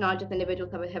it's not just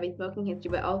individuals who have a heavy smoking history,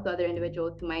 but also other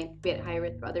individuals who might be at high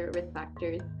risk for other risk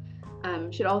factors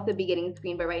should also be getting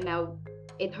screened. But right now,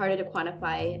 it's harder to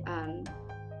quantify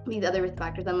these other risk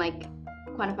factors. Unlike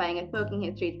quantifying a smoking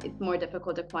history, it's more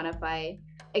difficult to quantify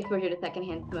exposure to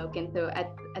secondhand smoke. And so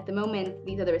at the moment,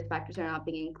 these other risk factors are not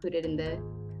being included in the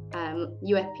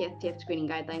USPSTF screening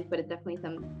guidelines, but it's definitely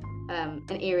an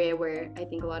area where I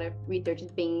think a lot of research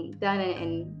is being done,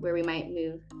 and where we might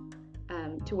move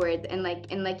towards. And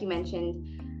like you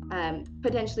mentioned,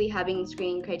 potentially having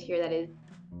screening criteria that is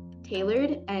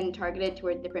tailored and targeted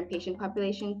towards different patient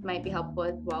populations might be helpful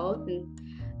as well,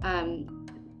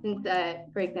 since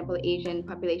for example, the Asian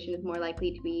population is more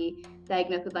likely to be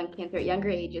diagnosed with lung cancer at younger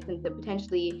ages, and so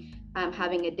potentially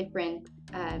having a different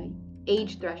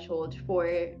age threshold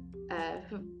for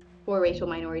racial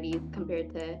minorities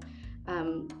compared to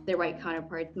their white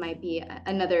counterparts might be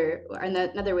another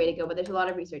way to go. But there's a lot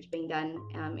of research being done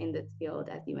in this field,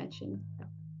 as you mentioned. So,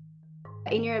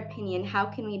 in your opinion, how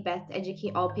can we best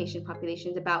educate all patient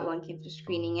populations about lung cancer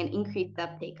screening and increase the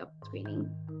uptake of screening?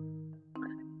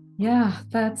 Yeah,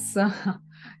 that's I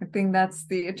think that's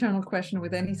the eternal question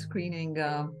with any screening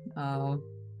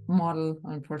model,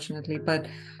 unfortunately. But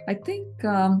I think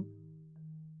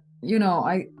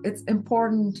it's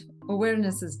important.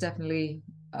 Awareness is definitely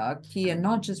key, and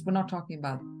we're not talking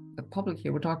about the public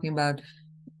here. We're talking about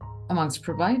amongst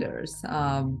providers.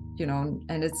 And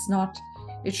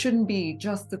it shouldn't be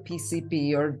just the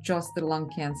PCP or just the lung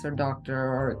cancer doctor,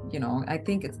 or I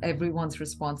think it's everyone's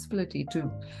responsibility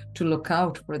to look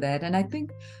out for that. And I think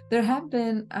there have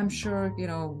been, I'm sure,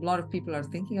 a lot of people are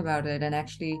thinking about it. And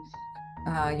actually,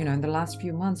 in the last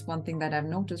few months, one thing that I've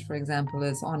noticed, for example,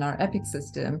 is on our Epic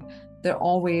system, there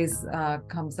always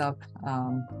comes up,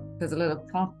 there's a little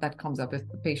prompt that comes up if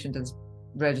the patient is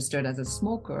registered as a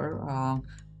smoker.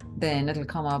 Then it'll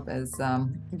come up as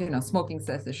smoking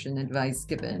cessation advice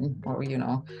given, or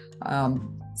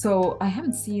so I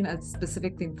haven't seen a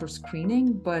specific thing for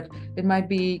screening, but it might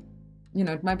be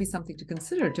something to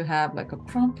consider, to have like a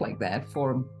prompt like that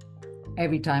for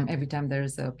every time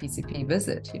there's a PCP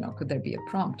visit. Could there be a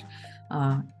prompt?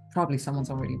 Probably someone's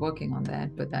already working on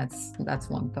that, but that's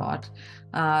one thought.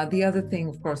 The other thing,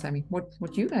 of course, I mean,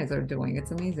 what you guys are doing,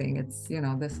 it's amazing. It's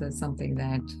this is something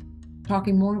that,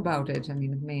 talking more about it, I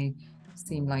mean, it may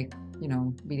seem like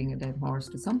beating a dead horse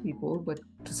to some people, but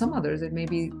to some others it may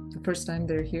be the first time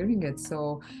they're hearing it.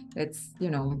 So it's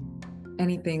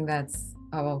anything that's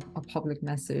a public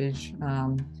message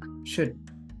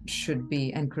should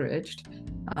be encouraged.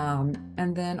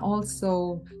 And then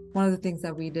also, one of the things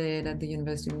that we did at the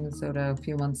University of Minnesota a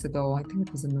few months ago, I think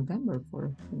it was in November,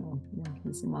 for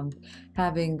this month,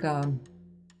 having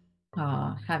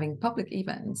public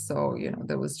events. So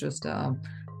there was just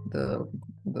the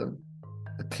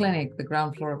clinic, the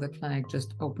ground floor of the clinic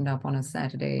just opened up on a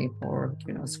Saturday for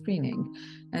screening,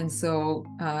 and so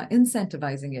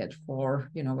incentivizing it for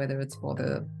whether it's for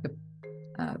the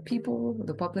people,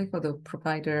 the public, or the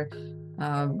provider,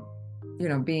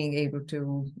 being able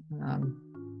to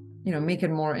make it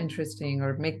more interesting,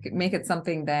 or make it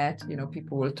something that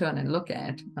people will turn and look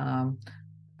at.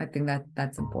 I think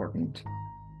that's important.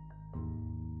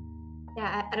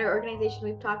 Yeah, at our organization,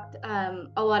 we've talked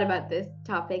a lot about this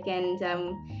topic, and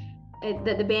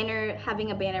the banner,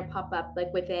 having a banner pop up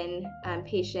like within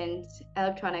patient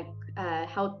electronic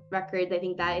health records, I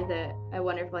think that is a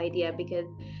wonderful idea, because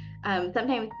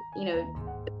sometimes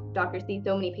doctors see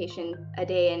so many patients a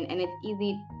day, and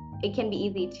it can be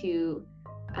easy to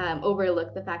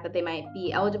overlook the fact that they might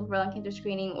be eligible for lung cancer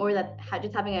screening, or that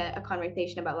just having a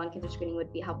conversation about lung cancer screening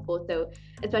would be helpful. So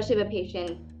especially if a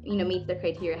patient meets the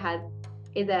criteria, has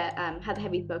a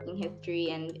heavy smoking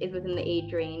history, and is within the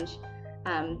age range,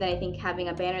 then I think having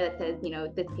a banner that says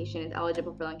this patient is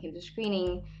eligible for lung cancer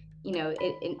screening,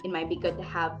 it might be good to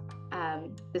have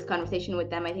this conversation with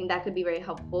them. I think that could be very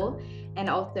helpful. And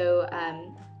also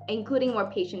including more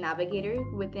patient navigators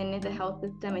within the health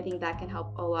system, I think that can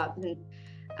help a lot, since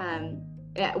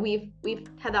we've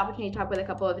had the opportunity to talk with a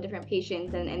couple of different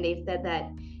patients, and they've said that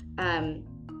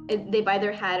they've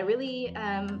either had a really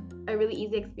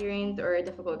easy experience or a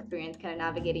difficult experience kind of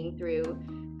navigating through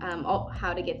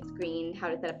how to get screened, how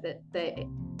to set up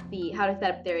how to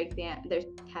set up their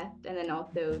test, and then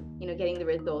also getting the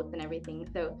results and everything.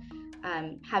 So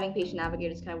having patient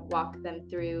navigators kind of walk them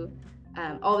through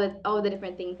all the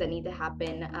different things that need to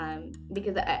happen,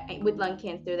 because with lung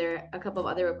cancer there are a couple of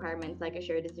other requirements, like a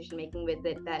shared decision-making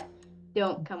visit, that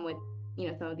don't come with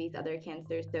some of these other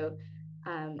cancers. So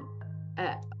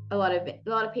a lot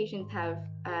of patients have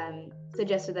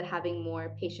suggested that having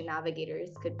more patient navigators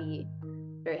could be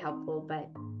very helpful. But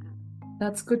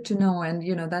That's good to know. And,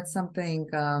 that's something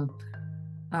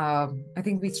I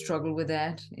think we struggle with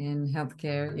that in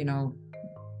healthcare.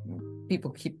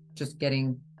 People keep just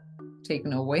getting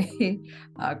taken away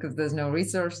because there's no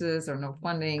resources or no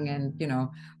funding. And,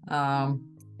 um,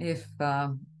 if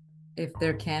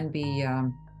there can be,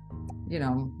 you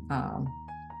know,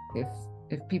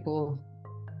 if people,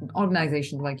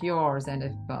 organizations like yours, and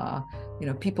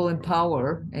if people in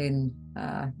power in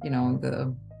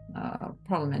the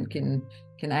parliament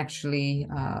can actually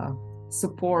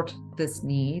support this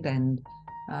need and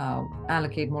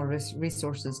allocate more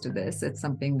resources to this, it's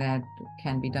something that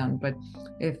can be done. But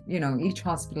if each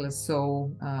hospital is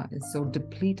so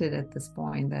depleted at this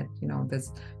point that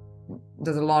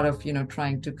there's a lot of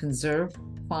trying to conserve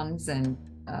funds, and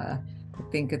I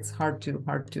think it's hard to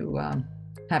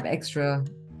have extra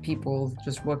people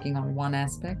just working on one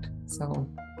aspect. So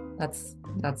that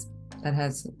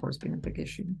has of course been a big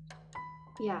issue.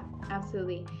 Yeah,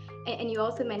 absolutely. And you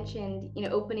also mentioned,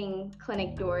 opening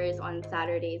clinic doors on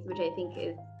Saturdays, which I think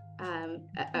is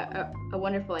a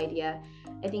wonderful idea.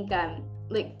 I think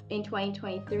like in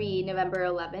 2023, November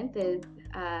 11th is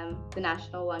the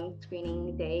National Lung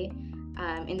Screening Day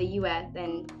in the U.S.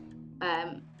 And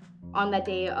on that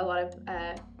day, a lot of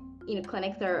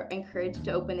clinics are encouraged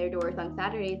to open their doors on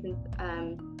Saturdays,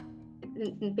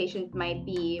 since patients might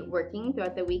be working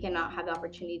throughout the week and not have the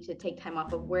opportunity to take time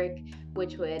off of work,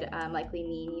 which would likely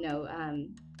mean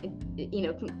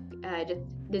just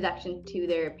deductions to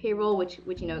their payroll, which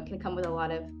can come with a lot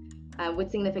of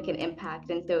with significant impact.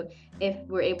 And so if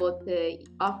we're able to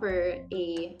offer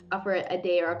a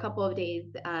day or a couple of days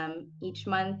each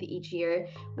month, each year,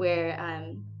 where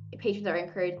patients are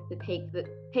encouraged to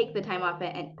take the time off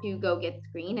and to go get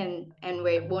screened, and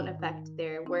where it won't affect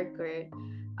their work or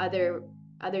other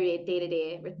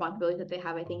day-to-day responsibilities that they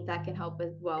have, I think that can help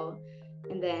as well.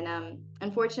 And then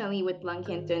unfortunately with lung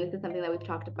cancer, and this is something that we've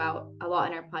talked about a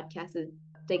lot in our podcast, is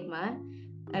stigma.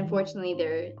 Unfortunately,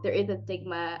 there is a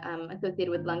stigma associated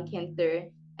with lung cancer,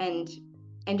 and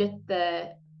just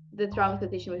the strong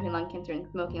association between lung cancer and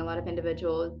smoking. A lot of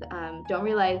individuals don't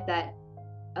realize that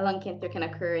a lung cancer can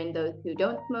occur in those who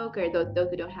don't smoke, or those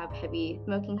who don't have heavy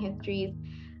smoking histories.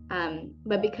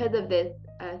 But because of this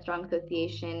strong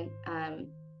association,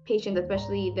 patients,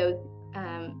 especially those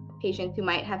patients who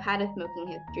might have had a smoking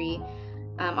history,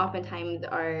 oftentimes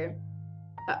are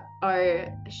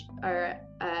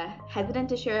hesitant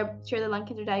to share the lung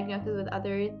cancer diagnosis with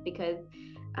others, because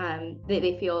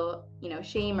they feel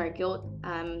shame or guilt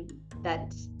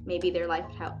that maybe their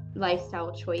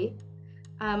lifestyle choice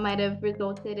might have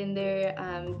resulted in their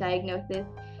diagnosis.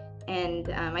 And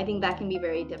I think that can be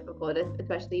very difficult,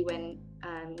 especially when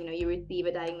you receive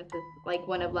a diagnosis like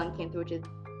one of lung cancer, which is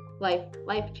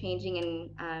life changing,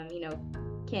 and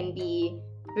can be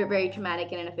very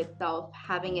traumatic in and of itself.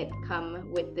 Having it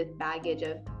come with this baggage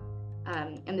of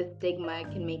and the stigma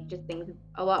can make just things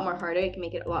a lot more harder. It can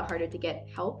make it a lot harder to get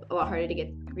help, a lot harder to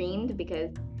get screened,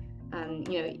 because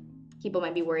people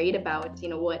might be worried about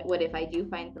what if I do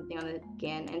find something on the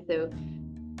scan. And so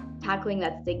tackling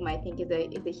that stigma, I think, is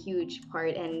a huge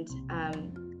part, and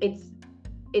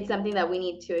it's something that we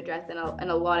need to address in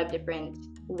a lot of different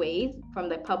ways, from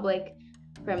the public,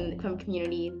 from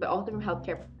communities, but also from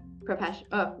healthcare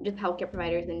just healthcare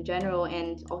providers in general,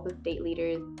 and also state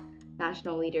leaders,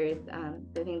 national leaders.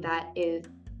 I think that is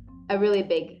a really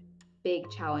big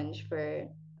challenge for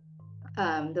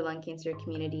the lung cancer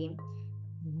community.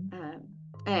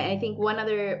 And I think one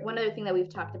other thing that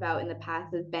we've talked about in the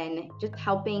past has been just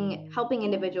helping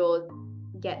individuals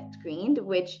get screened,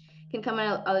 which can come in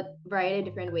a variety of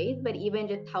different ways, but even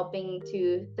just helping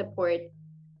to support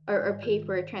or pay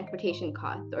for transportation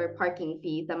costs or parking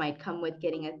fees that might come with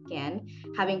getting a scan.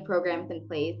 Having programs in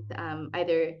place,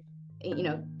 either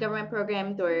government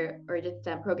programs or just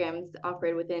programs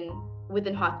offered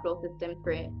within hospital systems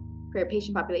for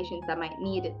patient populations that might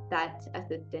need that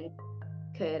assistance,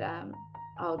 could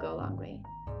all go a long way.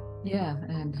 Yeah,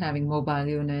 and having mobile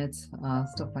units,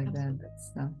 stuff like Absolutely.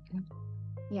 that.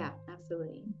 Yeah,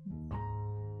 absolutely.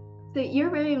 So you're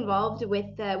very involved with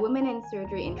the Women in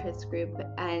Surgery Interest Group,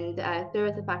 and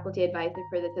serve as a faculty advisor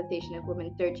for the Association of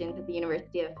Women Surgeons at the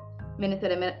University of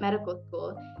Minnesota Medical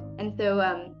School. And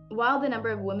so while the number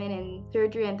of women in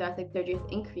surgery and thoracic surgery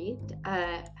has increased,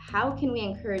 how can we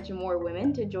encourage more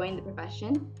women to join the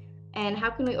profession? And how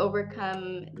can we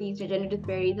overcome these gender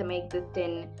disparities that may exist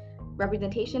in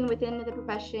representation within the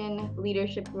profession,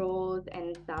 leadership roles,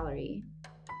 and salary?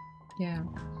 Yeah.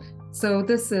 So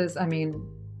this is,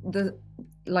 the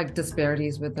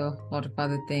disparities with a lot of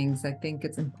other things. I think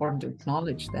it's important to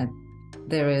acknowledge that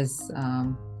there is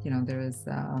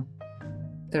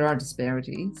there are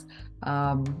disparities.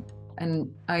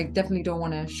 And I definitely don't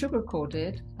want to sugarcoat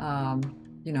it,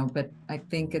 but I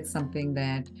think it's something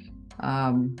that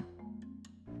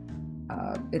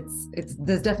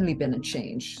there's definitely been a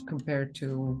change compared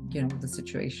to, the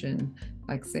situation,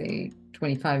 like say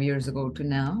 25 years ago to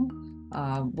now.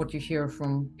 What you hear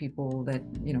from people that,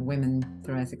 women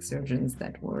thoracic surgeons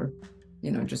that were,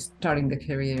 just starting the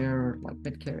career, like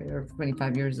mid-career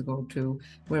 25 years ago to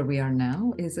where we are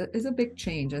now is a big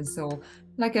change. And so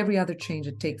like every other change,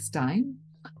 it takes time.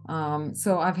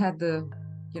 So I've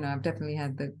definitely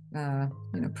had the,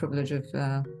 privilege of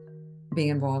being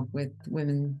involved with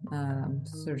women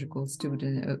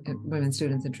women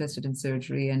students interested in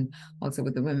surgery, and also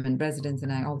with the women residents.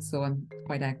 And I also am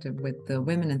quite active with the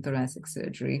women in thoracic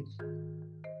surgery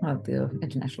of the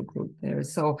international group there.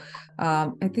 So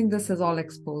I think this has all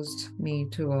exposed me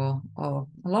to a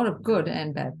lot of good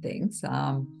and bad things.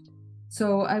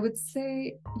 So I would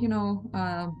say,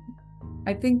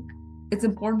 I think it's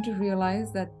important to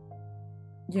realize that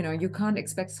you can't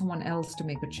expect someone else to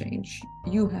make a change.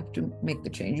 You have to make the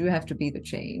change. You have to be the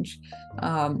change.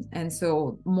 And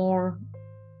so more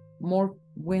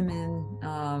women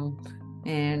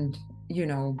and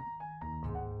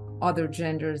other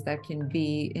genders that can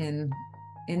be in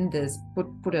this put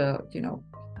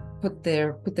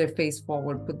their face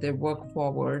forward, put their work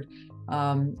forward,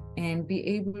 and be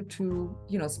able to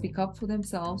speak up for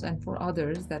themselves and for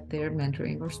others that they're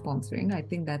mentoring or sponsoring. I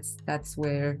think that's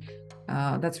where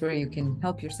you can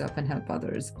help yourself and help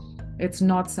others. It's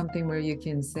not something where you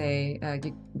can say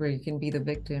where you can be the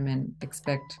victim and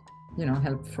expect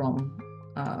help from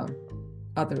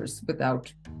others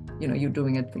without you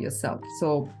doing it for yourself.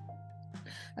 So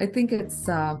I think it's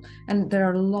and there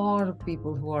are a lot of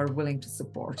people who are willing to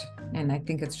support, and I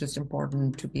think it's just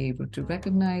important to be able to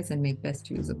recognize and make best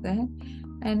use of that.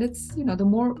 And it's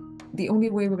the only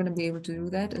way we're going to be able to do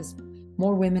that is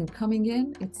more women coming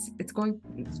in.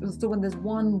 So when there's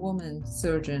one woman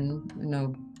surgeon,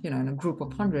 in a group of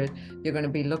 100, you're going to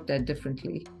be looked at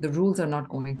differently. The rules are not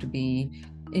going to be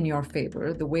in your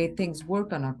favor. The way things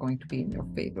work are not going to be in your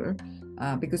favor.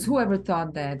 Because whoever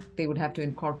thought that they would have to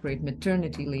incorporate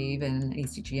maternity leave in an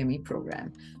ACGME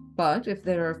program? But if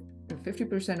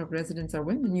 50% of residents are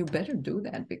women, you better do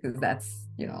that, because that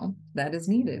is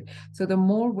needed. So the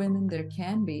more women there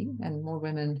can be and more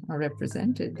women are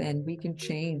represented, then we can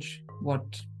change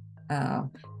what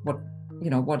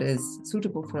is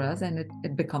suitable for us, and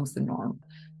it becomes the norm.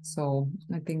 So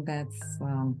I think that's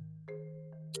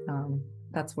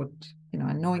what,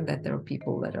 and knowing that there are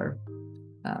people that are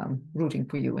rooting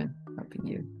for you and helping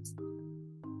you.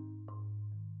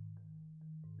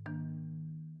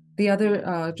 The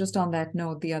other, just on that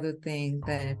note, the other thing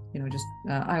that,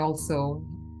 I also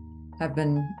have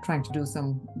been trying to do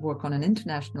some work on an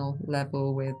international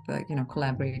level with,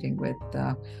 collaborating with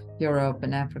Europe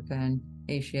and Africa and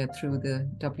Asia through the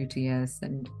WTS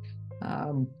and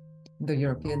the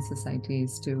European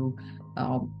societies to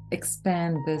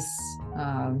expand this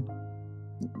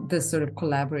sort of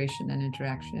collaboration and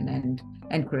interaction and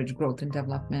encourage growth and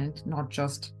development, not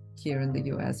just here in the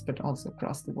US, but also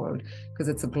across the world, because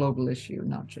it's a global issue,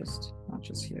 not just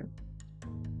here.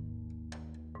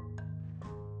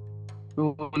 We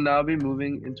will now be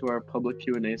moving into our public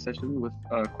Q&A session with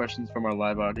questions from our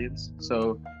live audience.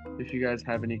 So if you guys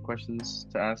have any questions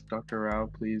to ask Dr. Rao,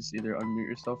 please either unmute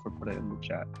yourself or put it in the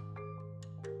chat.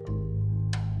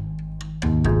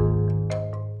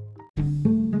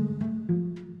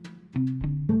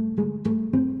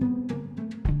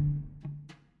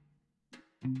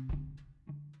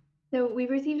 So we've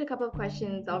received a couple of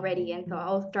questions already, and so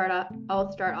I'll start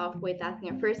off with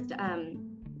asking our first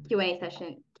Q&A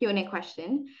question.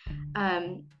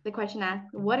 The question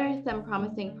asks, what are some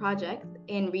promising projects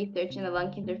in research in the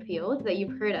lung cancer field that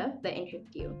you've heard of that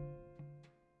interest you?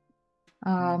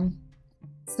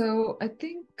 So I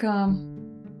think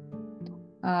in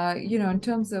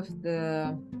terms of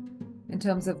the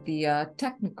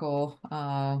technical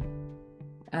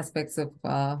aspects of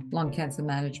lung cancer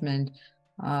management,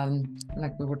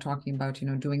 like we were talking about,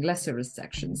 doing lesser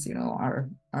resections,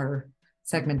 our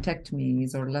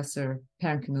segmentectomies or lesser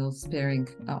parenchymal sparing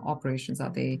operations, are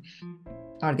they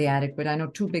adequate? I know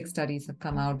 2 big studies have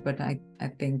come out, but I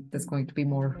think there's going to be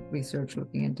more research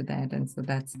looking into that, and so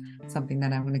that's something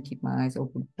that I'm going to keep my eyes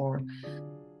open for.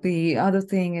 The other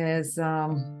thing is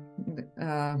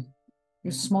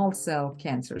small cell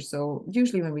cancer. So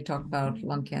usually when we talk about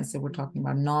lung cancer, we're talking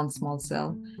about non-small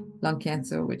cell lung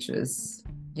cancer, which is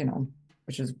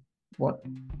what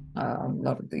a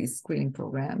lot of these screening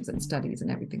programs and studies and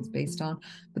everything's based on.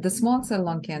 But the small cell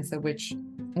lung cancer, which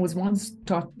was once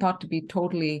thought to be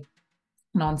totally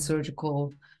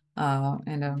non-surgical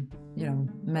and a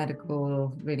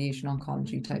medical radiation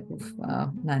oncology type of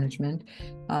management.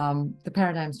 The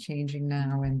paradigm's changing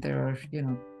now, and there are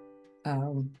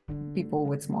people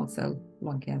with small cell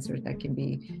lung cancer that can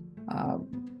be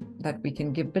that we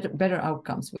can give better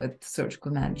outcomes with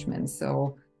surgical management.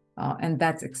 So and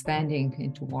that's expanding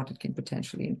into what it can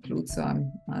potentially include. So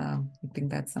I think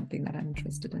that's something that I'm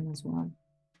interested in as well.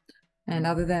 And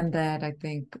other than that, I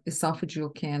think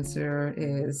esophageal cancer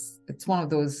it's one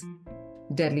of those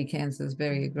deadly cancers,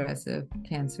 very aggressive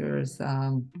cancers,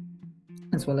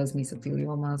 as well as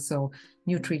mesothelioma. So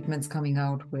new treatments coming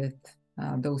out with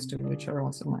those two, which are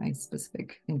also my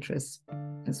specific interests,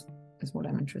 is what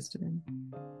I'm interested in.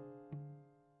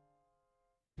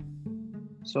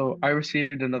 So I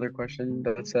received another question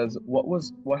that says,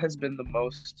 what has been the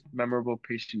most memorable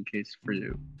patient case for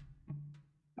you?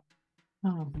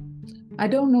 Oh, I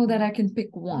don't know that I can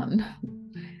pick one.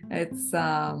 It's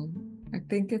I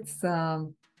think it's there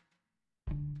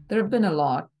have been a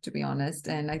lot, to be honest,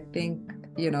 and I think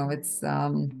it's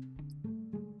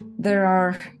there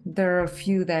are a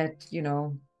few that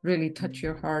really touch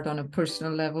your heart on a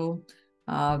personal level.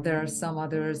 There are some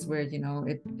others where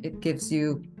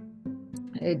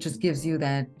it just gives you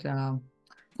that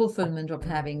fulfillment of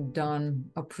having done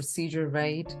a procedure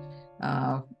right,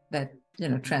 that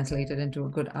translated into a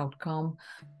good outcome.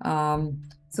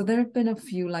 So there have been a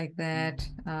few like that.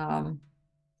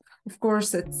 Of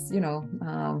course, it's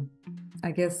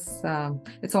I guess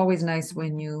it's always nice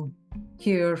when you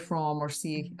hear from or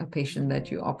see a patient that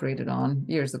you operated on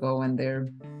years ago and they're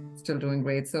still doing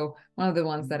great. So one of the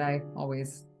ones that I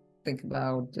always think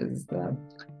about is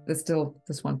there's still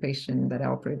this one patient that I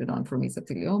operated on for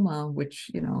mesothelioma,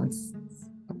 which it's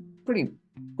a pretty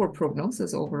poor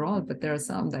prognosis overall, but there are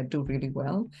some that do really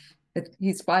well.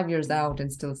 He's 5 years out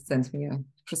and still sends me a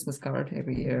Christmas card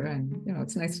every year, and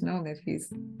it's nice to know that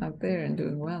he's out there and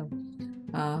doing well.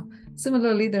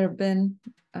 Similarly, there have been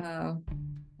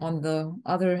on the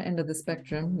other end of the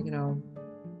spectrum,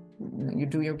 you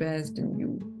do your best and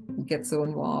you get so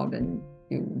involved and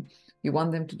you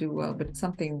want them to do well, but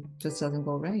something just doesn't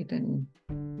go right, and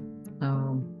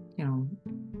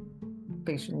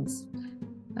patients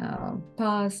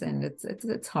pass, and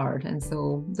it's hard. And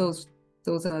so those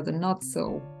are the not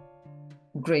so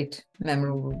great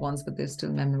memorable ones, but they're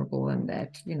still memorable, and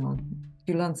that you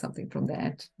learn something from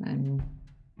that, and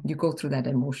you go through that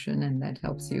emotion, and that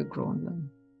helps you grow and learn.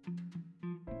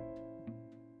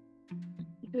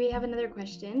 We have another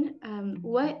question.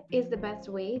 What is the best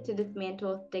way to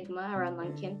dismantle stigma around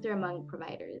lung cancer among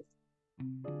providers?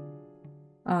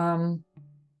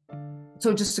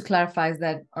 So just to clarify,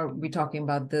 are we talking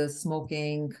about the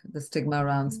stigma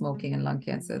around smoking and lung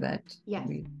cancer? Yes.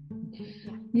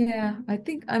 Yeah, I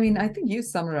think you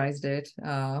summarized it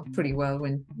pretty well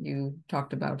when you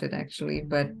talked about it, actually.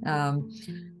 But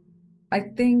I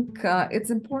think it's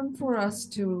important for us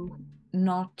to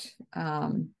not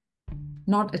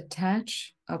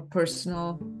attach a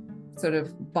personal sort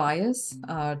of bias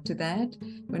to that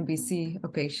when we see a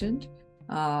patient.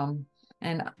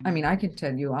 And I can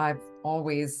tell you, I've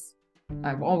always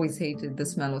hated the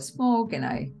smell of smoke, and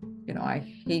I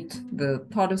hate the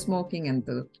thought of smoking and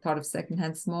the thought of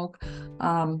secondhand smoke.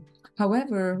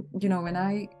 However, when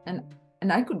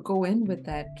I could go in with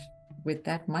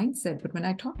that mindset, but when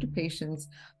I talk to patients,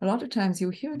 a lot of times you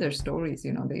hear their stories.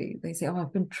 They say, "Oh,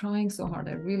 I've been trying so hard.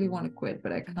 I really want to quit,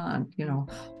 but I can't."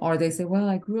 Or they say, "Well,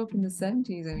 I grew up in the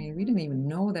 70s. We didn't even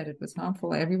know that it was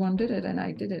harmful. Everyone did it, and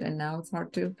I did it, and now it's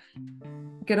hard to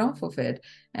get off of it."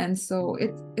 And so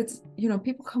it's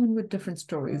people come in with different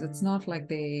stories. It's not like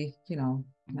they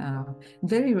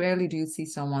very rarely do you see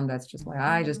someone that's just like,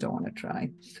 "I just don't want to try."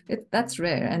 That's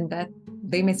rare, and that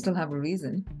they may still have a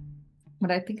reason. But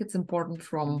I think it's important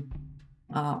from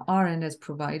our end as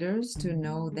providers to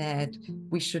know that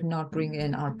we should not bring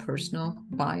in our personal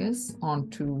bias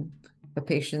onto a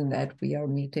patient that we are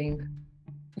meeting,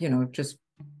 just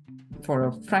for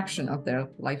a fraction of their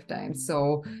lifetime.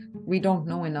 So we don't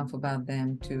know enough about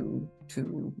them to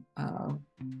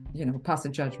pass a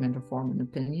judgment or form an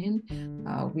opinion.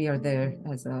 We are there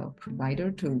as a provider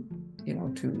to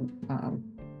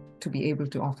be able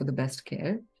to offer the best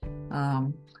care.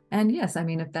 And yes,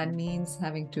 if that means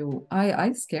having to,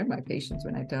 I scare my patients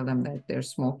when I tell them that they're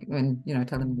smoking, when I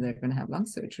tell them they're going to have lung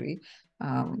surgery.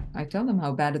 I tell them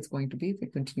how bad it's going to be if they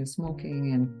continue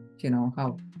smoking, and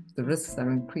how the risks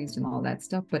are increased and all that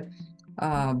stuff. But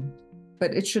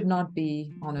it should not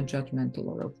be on a judgmental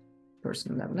or a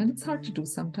personal level, and it's hard to do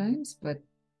sometimes, but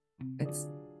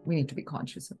we need to be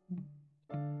conscious of that.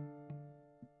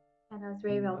 That was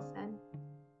very well said.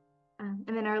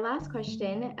 And then our last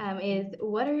question is,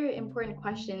 what are important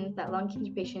questions that lung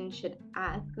cancer patients should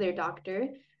ask their doctor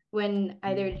when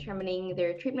either determining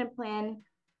their treatment plan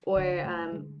or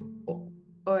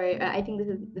I think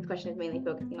this question is mainly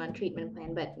focusing on treatment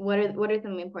plan, but what are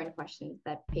some important questions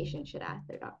that patients should ask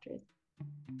their doctors?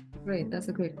 Great, that's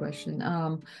a great question.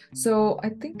 So I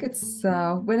think it's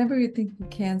whenever you think of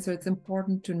cancer, it's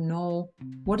important to know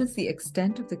what is the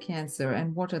extent of the cancer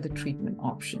and what are the treatment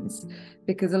options.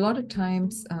 Because a lot of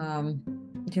times,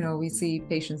 we see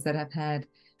patients that have had,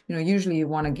 usually you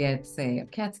want to get, say, a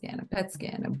CAT scan, a PET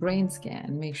scan, a brain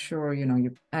scan, make sure,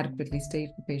 you adequately stage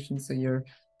the patient so you're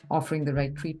offering the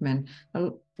right treatment.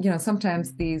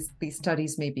 Sometimes these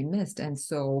studies may be missed. And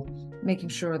so making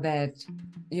sure that,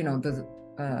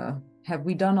 have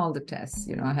we done all the tests?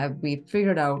 Have we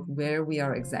figured out where we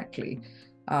are exactly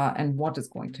and what is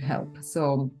going to help?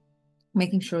 So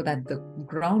making sure that the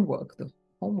groundwork, the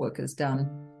homework is done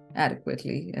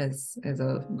adequately is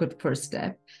a good first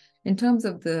step. In terms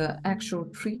of the actual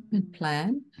treatment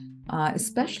plan,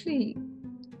 especially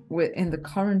in the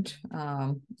current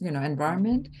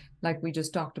environment, like we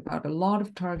just talked about, a lot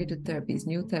of targeted therapies,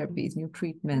 new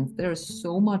treatments. There's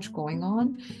so much going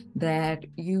on that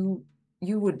you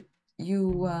would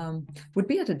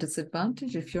be at a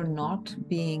disadvantage if you're not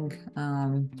being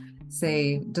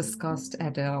say discussed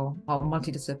at a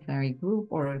multidisciplinary group,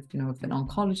 or if an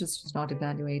oncologist is not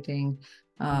evaluating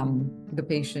the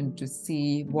patient to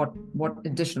see what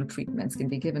additional treatments can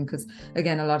be given. Because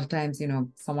again, a lot of times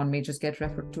someone may just get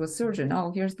referred to a surgeon.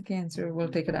 Oh, here's the cancer, we'll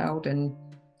take it out, and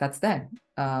that's that.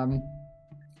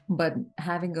 But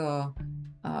having a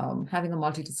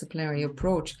multidisciplinary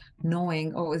approach,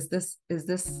 knowing, oh, is this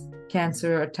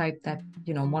cancer a type that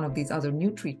one of these other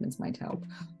new treatments might help,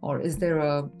 or is there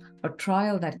a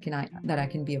trial that I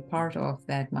can be a part of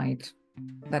that might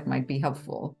be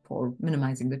helpful for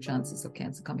minimizing the chances of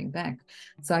cancer coming back.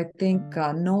 So I think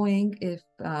knowing if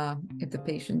the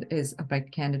patient is a right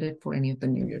candidate for any of the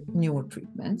newer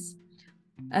treatments.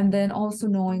 And then also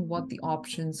knowing what the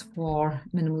options for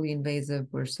minimally invasive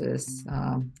versus,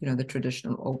 the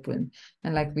traditional open.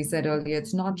 And like we said earlier,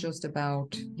 it's not just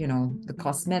about, the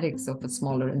cosmetics of a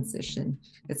smaller incision.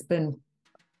 It's been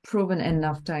proven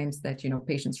enough times that,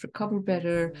 patients recover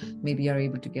better, maybe are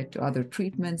able to get to other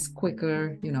treatments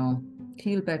quicker,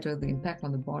 heal better, the impact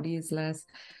on the body is less.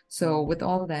 So with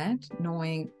all that,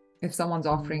 knowing if someone's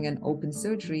offering an open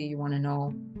surgery, you want to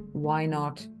know why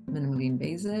not minimally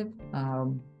invasive?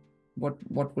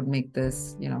 What would make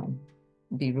this,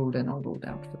 be ruled in or ruled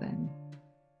out for them?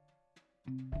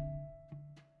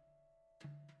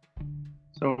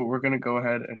 So we're going to go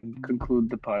ahead and conclude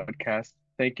the podcast.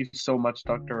 Thank you so much,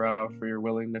 Dr. Rao, for your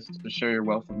willingness to share your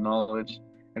wealth of knowledge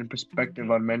and perspective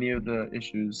on many of the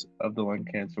issues of the lung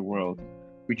cancer world.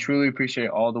 We truly appreciate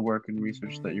all the work and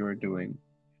research that you are doing.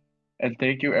 And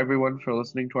thank you, everyone, for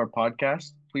listening to our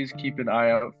podcast. Please keep an eye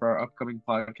out for our upcoming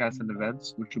podcasts and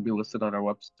events, which will be listed on our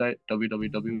website,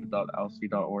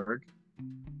 www.alci.org.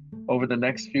 Over the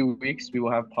next few weeks, we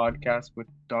will have podcasts with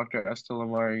Dr.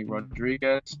 Estelamari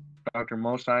Rodriguez, Dr.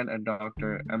 Molstein, and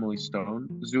Dr. Emily Stone.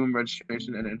 Zoom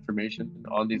registration and information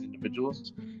on these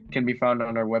individuals can be found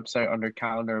on our website under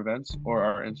calendar events or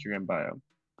our Instagram bio.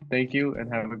 Thank you,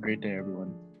 and have a great day,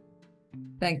 everyone.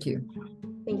 Thank you.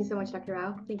 Thank you so much, Dr.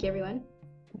 Rao. Thank you, everyone.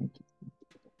 Thank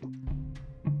you.